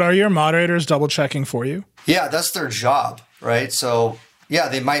 But are your moderators double checking for you? Yeah, that's their job, right? So yeah,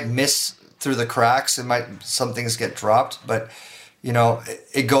 they might miss through the cracks, and some things get dropped, but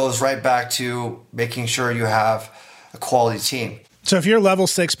it goes right back to making sure you have a quality team. So if your level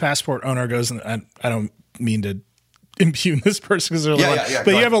 6 passport owner goes, and I don't mean to impugn this person because they're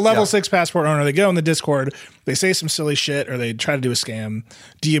but you have a level 6 passport owner, they go in the Discord, they say some silly shit, or they try to do a scam.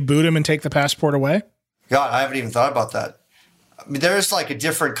 Do you boot them and take the passport away? God, I haven't even thought about that. I mean, there's like a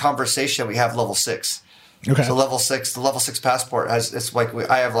different conversation we have level 6. Okay. So the level 6 passport it's like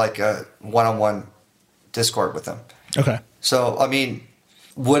I have like a one-on-one Discord with them. Okay. So I mean,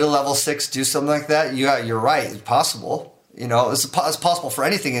 would a level 6 do something like that? Yeah, you're right. It's possible. It's possible for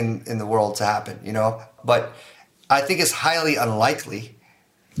anything in the world to happen. But I think it's highly unlikely.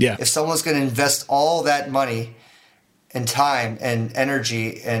 Yeah. If someone's going to invest all that money and time and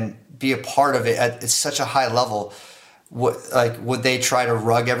energy and be a part of it at such a high level, would they try to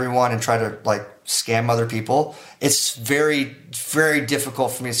rug everyone and try to like scam other people? It's very, very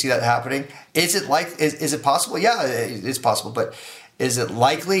difficult for me to see that happening. Is it possible? Yeah, it's possible. But is it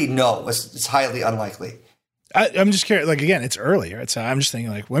likely? No, it's highly unlikely. I'm just curious. Like, again, it's early, right? So I'm just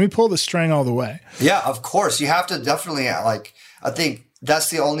thinking, like, let me pull the string all the way. Yeah, of course. You have to definitely, like, I think that's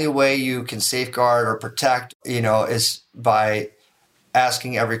the only way you can safeguard or protect, is by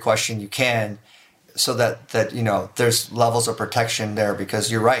asking every question you can, so that there's levels of protection there, because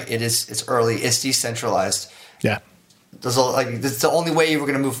you're right. It's early. It's decentralized. Yeah. It's the only way we're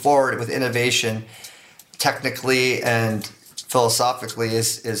going to move forward with innovation, technically and philosophically,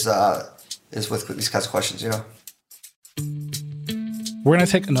 is with these kinds of questions. We're going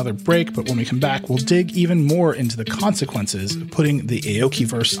to take another break, but when we come back, we'll dig even more into the consequences of putting the Aoki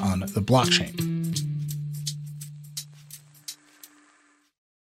verse on the blockchain.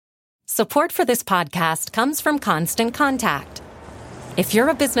 Support for this podcast comes from Constant Contact. If you're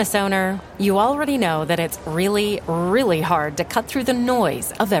a business owner, you already know that it's really, really hard to cut through the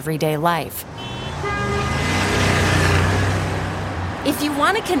noise of everyday life. If you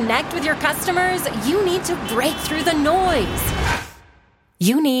want to connect with your customers, you need to break through the noise.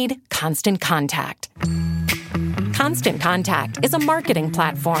 You need Constant Contact. Constant Contact is a marketing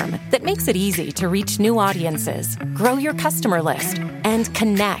platform that makes it easy to reach new audiences, grow your customer list, and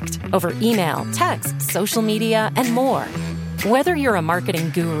connect over email, text, social media, and more. Whether you're a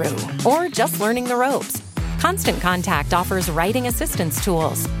marketing guru or just learning the ropes, Constant Contact offers writing assistance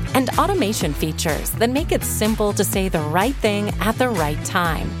tools and automation features that make it simple to say the right thing at the right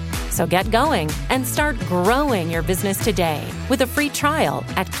time. So get going and start growing your business today with a free trial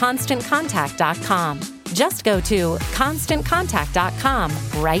at ConstantContact.com. Just go to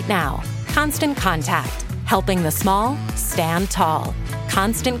ConstantContact.com right now. Constant Contact, helping the small stand tall.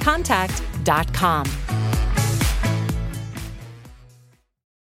 ConstantContact.com.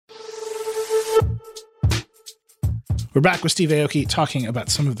 We're back with Steve Aoki talking about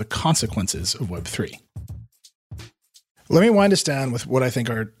some of the consequences of Web3. Let me wind us down with what I think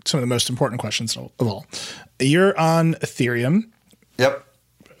are some of the most important questions of all. You're on Ethereum. Yep.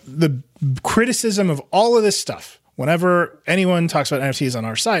 The criticism of all of this stuff, whenever anyone talks about NFTs on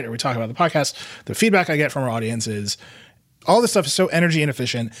our site or we talk about the podcast, the feedback I get from our audience is all this stuff is so energy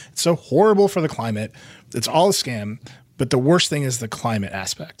inefficient. It's so horrible for the climate. It's all a scam. But the worst thing is the climate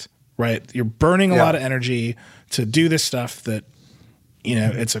aspect, right? You're burning a lot of energy to do this stuff that, you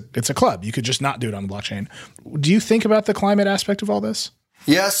know, it's a club. You could just not do it on the blockchain. Do you think about the climate aspect of all this?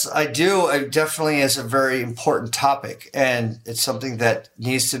 Yes, I do. It definitely is a very important topic, and it's something that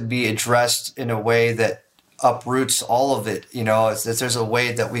needs to be addressed in a way that uproots all of it. You know, if there's a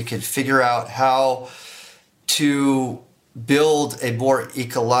way that we could figure out how to build a more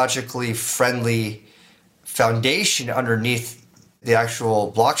ecologically friendly foundation underneath the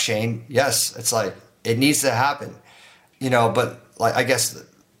actual blockchain, yes, it's like it needs to happen. You know, but like I guess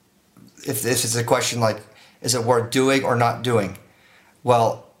if this is a question like, is it worth doing or not doing?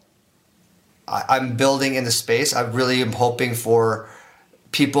 Well, I'm building in the space. I really am hoping for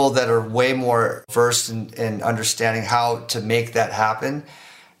people that are way more versed in understanding how to make that happen.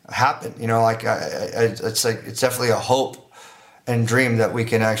 You know, like it's definitely a hope and dream that we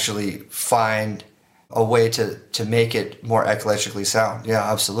can actually find a way to make it more ecologically sound.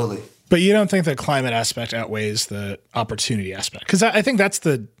 Yeah, absolutely. But you don't think the climate aspect outweighs the opportunity aspect? Because I think that's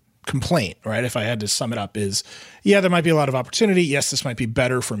the complaint, right? If I had to sum it up is, yeah, there might be a lot of opportunity. Yes, this might be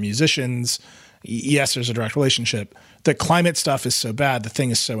better for musicians. Yes, there's a direct relationship. The climate stuff is so bad. The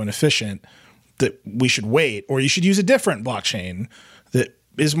thing is so inefficient that we should wait, or you should use a different blockchain that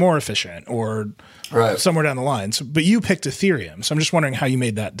is more efficient or somewhere down the line. So, but you picked Ethereum. So I'm just wondering how you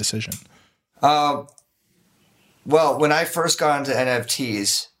made that decision. Well, when I first got into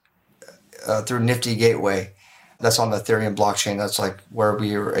NFTs through Nifty Gateway, that's on the Ethereum blockchain. That's like where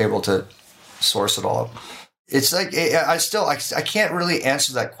we were able to source it all. It's like I can't really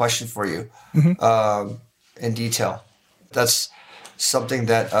answer that question for you in detail. That's something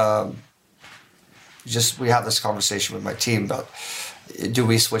that we have this conversation with my team about. Do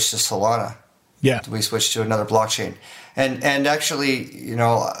we switch to Solana? Yeah. Do we switch to another blockchain? And actually, you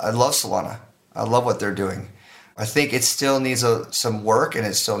know, I love Solana. I love what they're doing. I think it still needs some work, and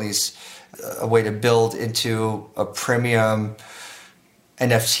it still needs a way to build into a premium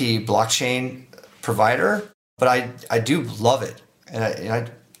NFT blockchain provider. But I do love it, and I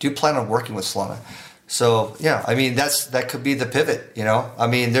do plan on working with Solana. So yeah, I mean that could be the pivot. You know, I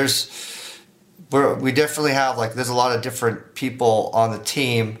mean we definitely have there's a lot of different people on the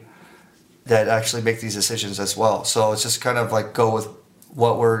team that actually make these decisions as well. So it's just kind of like go with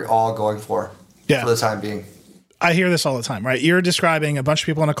what we're all going for the time being. I hear this all the time, right? You're describing a bunch of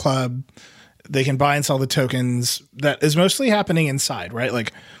people in a club. They can buy and sell the tokens. That is mostly happening inside, right?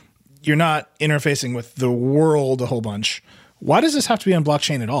 Like you're not interfacing with the world a whole bunch. Why does this have to be on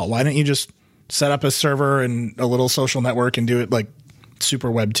blockchain at all? Why don't you just set up a server and a little social network and do it like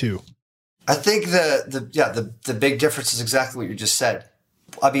super Web 2? I think the big difference is exactly what you just said.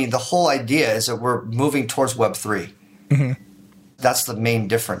 I mean, the whole idea is that we're moving towards Web 3. Mm-hmm. That's the main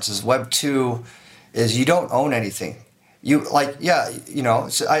difference. Is Web 2 is you don't own anything. You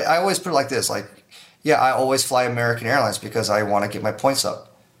so I always put it like this, I always fly American Airlines because I want to get my points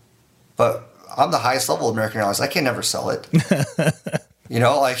up. But I'm the highest level of American Airlines. I can never sell it.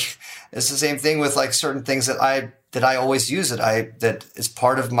 Like it's the same thing with like certain things that I always use that is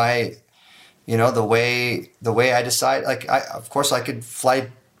part of my, the way I decide. Like of course I could fly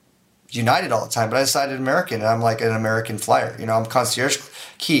United all the time, but I decided American, and I'm like an American flyer. I'm concierge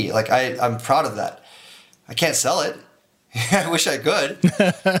key. Like I'm proud of that. I can't sell it. I wish I could.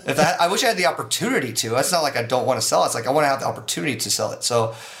 I wish I had the opportunity to. It's not like I don't want to sell it. It's like I want to have the opportunity to sell it.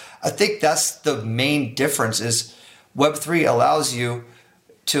 So I think that's the main difference is Web3 allows you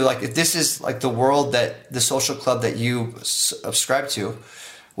to, like, if this is like the world that the social club that you subscribe to,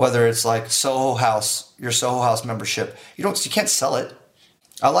 whether it's like Soho House, your Soho House membership, you can't sell it.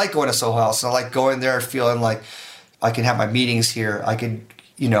 I like going to Soho House, and I like going there feeling like I can have my meetings here. I could,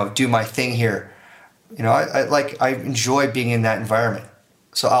 do my thing here. I enjoy being in that environment.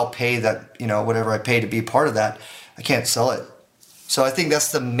 So I'll pay that, whatever I pay to be part of that. I can't sell it. So I think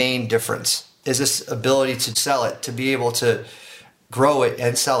that's the main difference, is this ability to sell it, to be able to grow it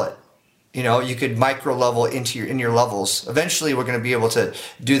and sell it. You could micro level in your levels. Eventually we're going to be able to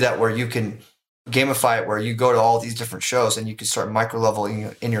do that where you can gamify it, where you go to all these different shows and you can start micro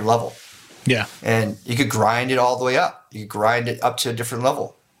leveling in your level. Yeah. And you could grind it all the way up. You could grind it up to a different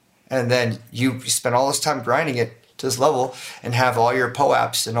level. And then you spend all this time grinding it to this level and have all your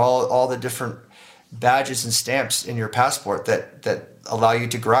POAPs and all the different badges and stamps in your passport that allow you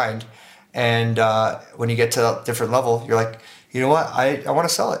to grind. And when you get to a different level, you're like, you know what? I want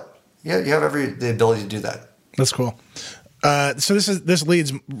to sell it. Yeah, you have the ability to do that. That's cool. So this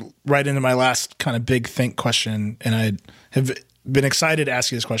leads right into my last kind of big think question, and I have been excited to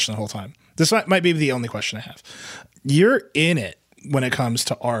ask you this question the whole time. This might be the only question I have. You're in it when it comes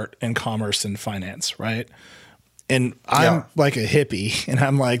to art and commerce and finance, right? And I'm like a hippie, and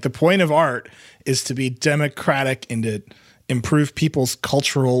I'm like, the point of art is to be democratic and to improve people's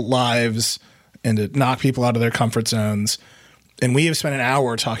cultural lives and to knock people out of their comfort zones. And we have spent an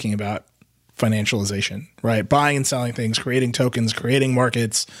hour talking about financialization, right? Buying and selling things, creating tokens, creating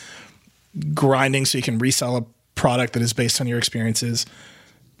markets, grinding so you can resell a product that is based on your experiences.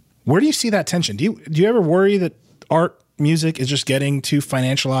 Where do you see that tension? Do you ever worry that art, music is just getting too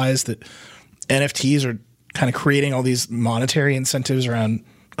financialized, that NFTs are kind of creating all these monetary incentives around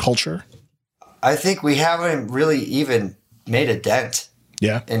culture? I think we haven't really even made a dent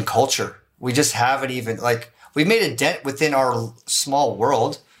in culture. We just haven't even, like, we made a dent within our small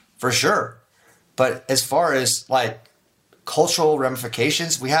world for sure. But as far as like cultural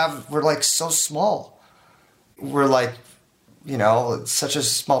ramifications, we're like so small. We're like, such a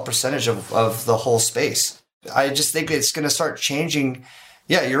small percentage of the whole space. I just think it's going to start changing.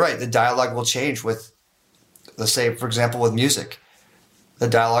 Yeah, you're right. The dialogue will change with, let's say, for example, with music. The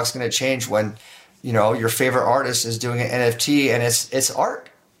dialogue's going to change when, your favorite artist is doing an NFT and it's art.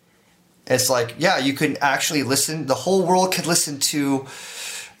 It's like, yeah, you can actually listen. The whole world could listen to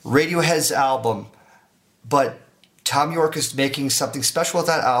Radiohead's album, but Tom York is making something special with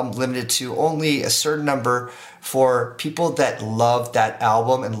that album, limited to only a certain number for people that love that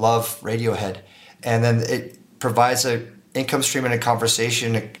album and love Radiohead. And then it provides an income stream and a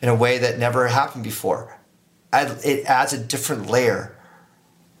conversation in a way that never happened before. It adds a different layer.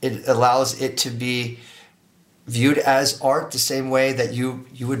 It allows it to be viewed as art the same way that you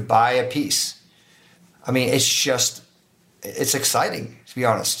would buy a piece. I mean, it's exciting, to be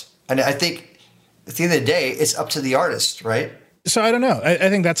honest. And I think at the end of the day, it's up to the artist, right? So I don't know. I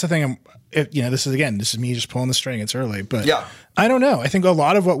think that's the thing. This is me just pulling the string. It's early, but yeah. I don't know. I think a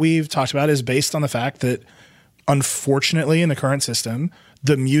lot of what we've talked about is based on the fact that, unfortunately, in the current system,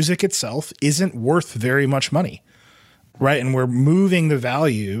 the music itself isn't worth very much money, right? And we're moving the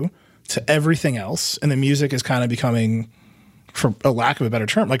value to everything else, and the music is kind of becoming, for a lack of a better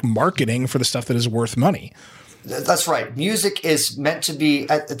term, like marketing for the stuff that is worth money. That's right. Music is meant to be,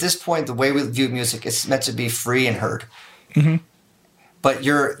 at this point, the way we view music, it's meant to be free and heard. Mm-hmm. But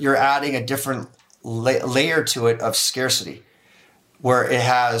you're adding a different layer to it of scarcity, where it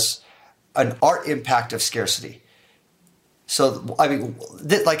has an art impact of scarcity. So, I mean,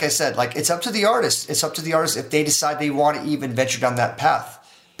 like I said, like, it's up to the artist. It's up to the artist if they decide they want to even venture down that path.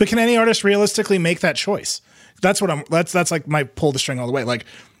 But can any artist realistically make that choice? That's like my pull the string all the way. Like,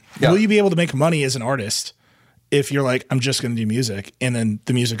 will you be able to make money as an artist if you're like, I'm just going to do music, and then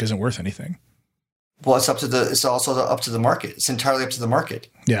the music isn't worth anything? Well, it's also up to the market. It's entirely up to the market.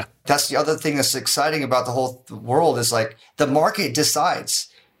 Yeah. That's the other thing that's exciting about the whole world is, like, the market decides.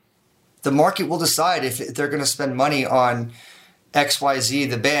 The market will decide if they're going to spend money on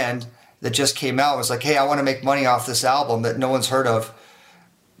XYZ, the band that just came out. It was like, hey, I want to make money off this album that no one's heard of.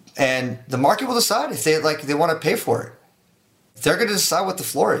 And the market will decide if they want to pay for it. They're going to decide what the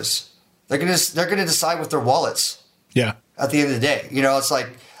floor is. They're going to decide with their wallets. Yeah. at the end of the day. You know, it's like,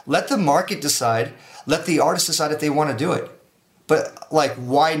 let the market decide, let the artist decide if they want to do it. But like,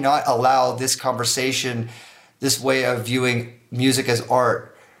 why not allow this conversation, this way of viewing music as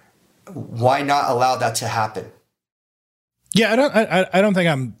art? Why not allow that to happen? Yeah, I don't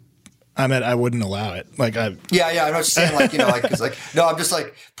think I wouldn't allow it. Like I'm not just saying like, you know, like, cause like, no, I'm just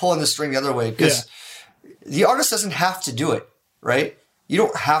like pulling the string the other way because the artist doesn't have to do it, right? You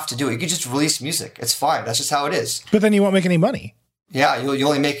don't have to do it. You can just release music. It's fine. That's just how it is. But then you won't make any money. Yeah, you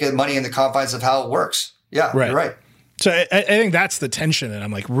only make money in the confines of how it works. Yeah, right. You're right. So I think that's the tension that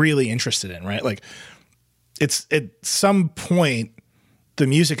I'm like really interested in, right? Like it's at some point the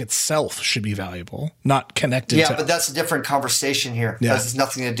music itself should be valuable, not connected to... Yeah, but that's a different conversation here. Yeah. That has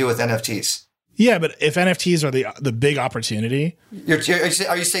nothing to do with NFTs. Yeah, but if NFTs are the big opportunity... Are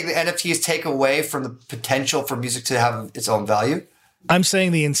you saying the NFTs take away from the potential for music to have its own value? I'm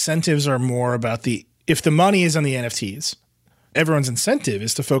saying the incentives are more about if the money is on the NFTs, everyone's incentive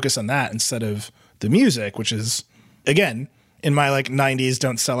is to focus on that instead of the music, which is, again, in my like 90s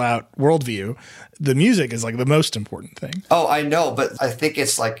don't sell out worldview, the music is like the most important thing. Oh, I know, but I think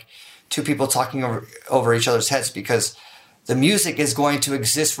it's like two people talking over each other's heads because the music is going to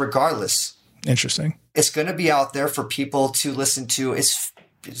exist regardless. Interesting. It's going to be out there for people to listen to. It's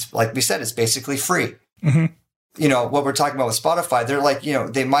like we said, it's basically free. Mm-hmm. You know, what we're talking about with Spotify, they're like, you know,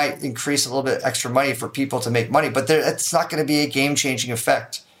 they might increase a little bit extra money for people to make money, but it's not going to be a game-changing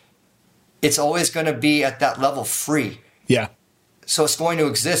effect. It's always going to be at that level free. Yeah. So it's going to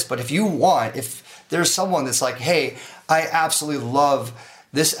exist. But if there's someone that's like, hey, I absolutely love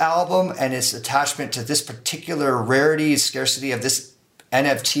this album and its attachment to this particular rarity, scarcity of this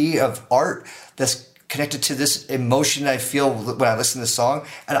NFT of art that's connected to this emotion I feel when I listen to this song,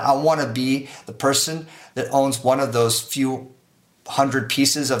 and I want to be the person that owns one of those few hundred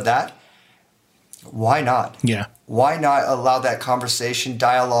pieces of that, why not? Yeah. Why not allow that conversation,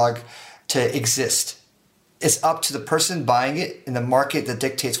 dialogue to exist? It's up to the person buying it in the market that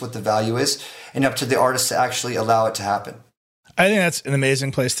dictates what the value is, and up to the artist to actually allow it to happen. I think that's an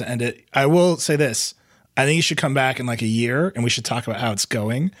amazing place to end it. I will say this. I think you should come back in like a year and we should talk about how it's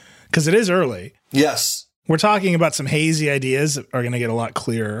going because it is early. Yes. We're talking about some hazy ideas that are going to get a lot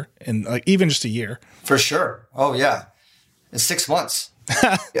clearer in like even just a year. For sure. Oh, yeah. In 6 months.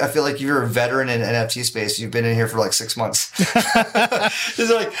 I feel like you're a veteran in NFT space. You've been in here for like 6 months.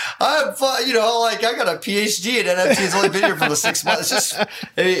 It's like, I got a PhD in NFT. It's only been here for the 6 months.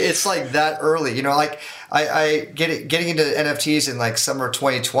 It's like that early, you know, like getting into NFTs in like summer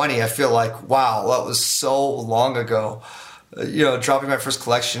 2020. I feel like, wow, that was so long ago. You know, dropping my first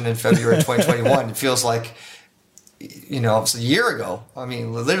collection in February 2021, it feels like, you know, it's a year ago. I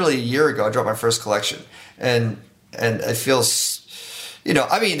mean, literally a year ago, I dropped my first collection, and it feels, you know,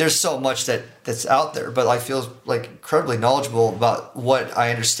 I mean, there's so much that's out there, but I feel like incredibly knowledgeable about what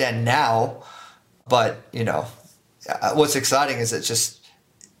I understand now. But you know, what's exciting is that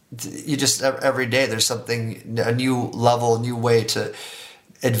you just every day there's something, a new level, a new way to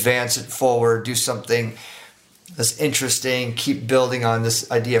advance it forward, do something that's interesting, keep building on this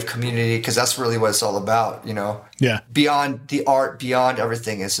idea of community, because that's really what it's all about, you know? Yeah. Beyond the art, beyond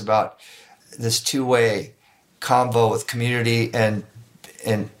everything, it's about this two-way convo with community and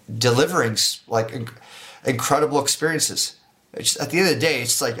delivering like incredible experiences. At the end of the day,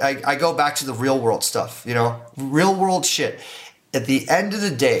 it's like I go back to the real world stuff, you know? Real world shit. At the end of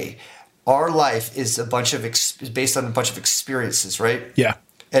the day, our life is based on a bunch of experiences, right? Yeah.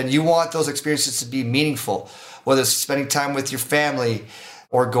 And you want those experiences to be meaningful, whether it's spending time with your family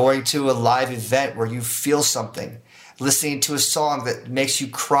or going to a live event where you feel something, listening to a song that makes you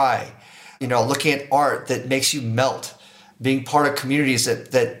cry, you know, looking at art that makes you melt, being part of communities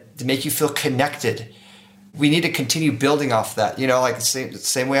that make you feel connected. We need to continue building off that, you know, like the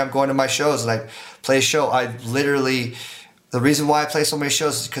same way I'm going to my shows and I play a show. The reason why I play so many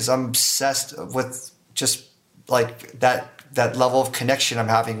shows is because I'm obsessed with just like that level of connection I'm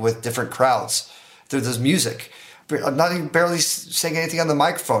having with different crowds through this music. I'm not even barely saying anything on the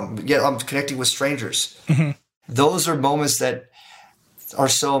microphone, yet I'm connecting with strangers. Mm-hmm. Those are moments that are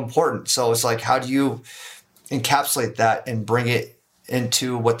so important. So it's like, how do you encapsulate that and bring it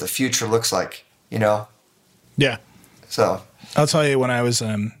into what the future looks like, you know? Yeah. So I'll tell you, when I was,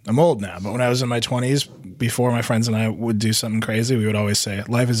 I'm old now, but when I was in my 20s, before my friends and I would do something crazy, we would always say,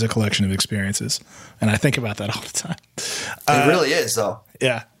 life is a collection of experiences. And I think about that all the time. It really is, though.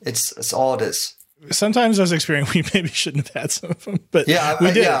 Yeah. It's all it is. Sometimes those experiences, we maybe shouldn't have had some of them, but we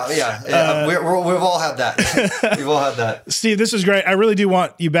did. Yeah. We've all had that. We've all had that. Steve, this is great. I really do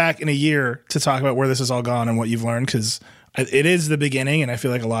want you back in a year to talk about where this has all gone and what you've learned, because it is the beginning, and I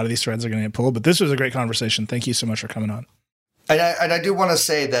feel like a lot of these threads are going to get pulled. But this was a great conversation. Thank you so much for coming on. And I do want to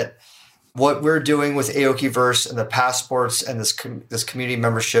say that what we're doing with Aokiverse and the passports and this community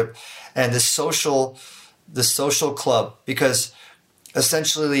membership and this social club, because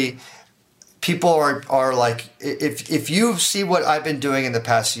essentially people are like, if you see what I've been doing in the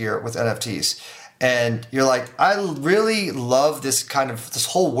past year with NFTs, and you're like, I really love this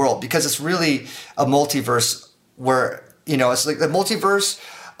whole world, because it's really a multiverse where, it's like the multiverse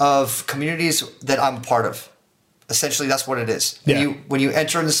of communities that I'm a part of. Essentially, that's what it is. Yeah. When you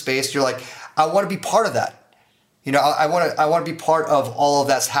enter into space, you're like, I want to be part of that. I want to be part of all of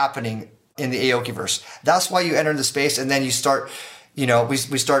that's happening in the Aokiverse. That's why you enter into space, and then you start,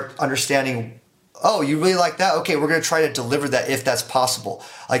 we start understanding, oh, you really like that? Okay, we're going to try to deliver that if that's possible.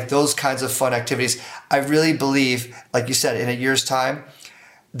 Like those kinds of fun activities. I really believe, like you said, in a year's time,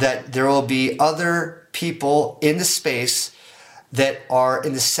 that there will be other people in the space that are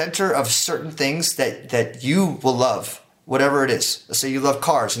in the center of certain things that you will love, whatever it is. Let's say you love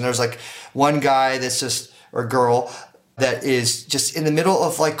cars, and there's like one guy or girl that is just in the middle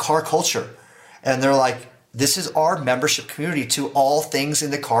of like car culture. And they're like, this is our membership community to all things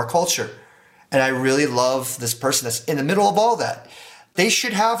in the car culture. And I really love this person that's in the middle of all that. They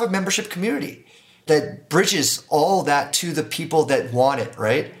should have a membership community that bridges all that to the people that want it,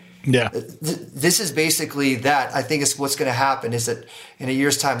 right? Yeah. This is basically that. I think it's what's going to happen is that in a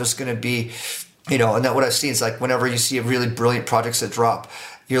year's time, there's going to be, and that what I've seen is like whenever you see a really brilliant projects that drop,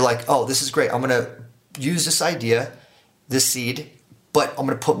 you're like, oh, this is great. I'm going to use this idea, this seed, but I'm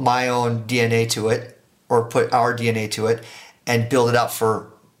going to put my own DNA to it, or put our DNA to it, and build it out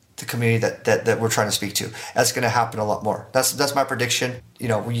for the community that we're trying to speak to. That's going to happen a lot more. That's my prediction.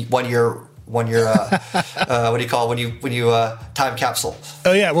 1 year. What do you call it when you time capsule?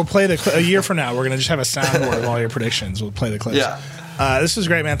 Oh yeah, we'll play a year from now. We're gonna just have a soundboard of all your predictions. We'll play the clips. Yeah. This was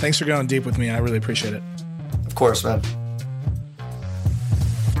great, man. Thanks for going deep with me. I really appreciate it. Of course, man.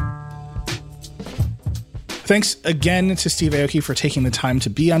 Thanks again to Steve Aoki for taking the time to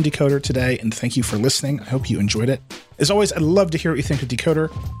be on Decoder today, and thank you for listening. I hope you enjoyed it. As always, I'd love to hear what you think of Decoder.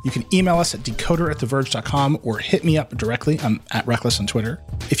 You can email us at decoder@theverge.com or hit me up directly. I'm at Reckless on Twitter.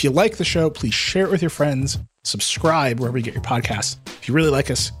 If you like the show, please share it with your friends. Subscribe wherever you get your podcasts. If you really like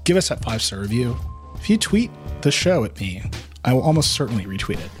us, give us that 5-star review. If you tweet the show at me, I will almost certainly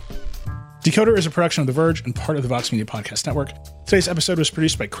retweet it. Decoder is a production of The Verge and part of the Vox Media Podcast Network. Today's episode was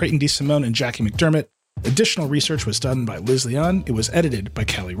produced by Creighton D. Simone and Jackie McDermott. Additional research was done by Liz Leon. It was edited by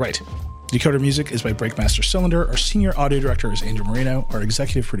Callie Wright. Decoder music is by Breakmaster Cylinder. Our senior audio director is Andrew Marino. Our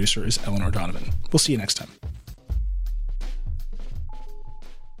executive producer is Eleanor Donovan. We'll see you next time.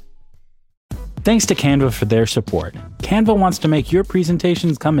 Thanks to Canva for their support. Canva wants to make your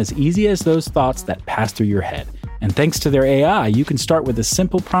presentations come as easy as those thoughts that pass through your head. And thanks to their AI, you can start with a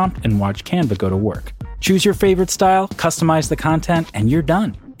simple prompt and watch Canva go to work. Choose your favorite style, customize the content, and you're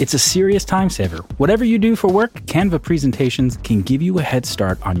done. It's a serious time saver. Whatever you do for work, Canva presentations can give you a head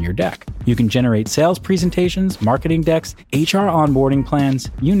start on your deck. You can generate sales presentations, marketing decks, HR onboarding plans,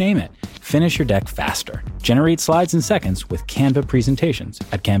 you name it. Finish your deck faster. Generate slides in seconds with Canva presentations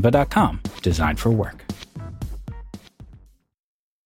at canva.com. Designed for work.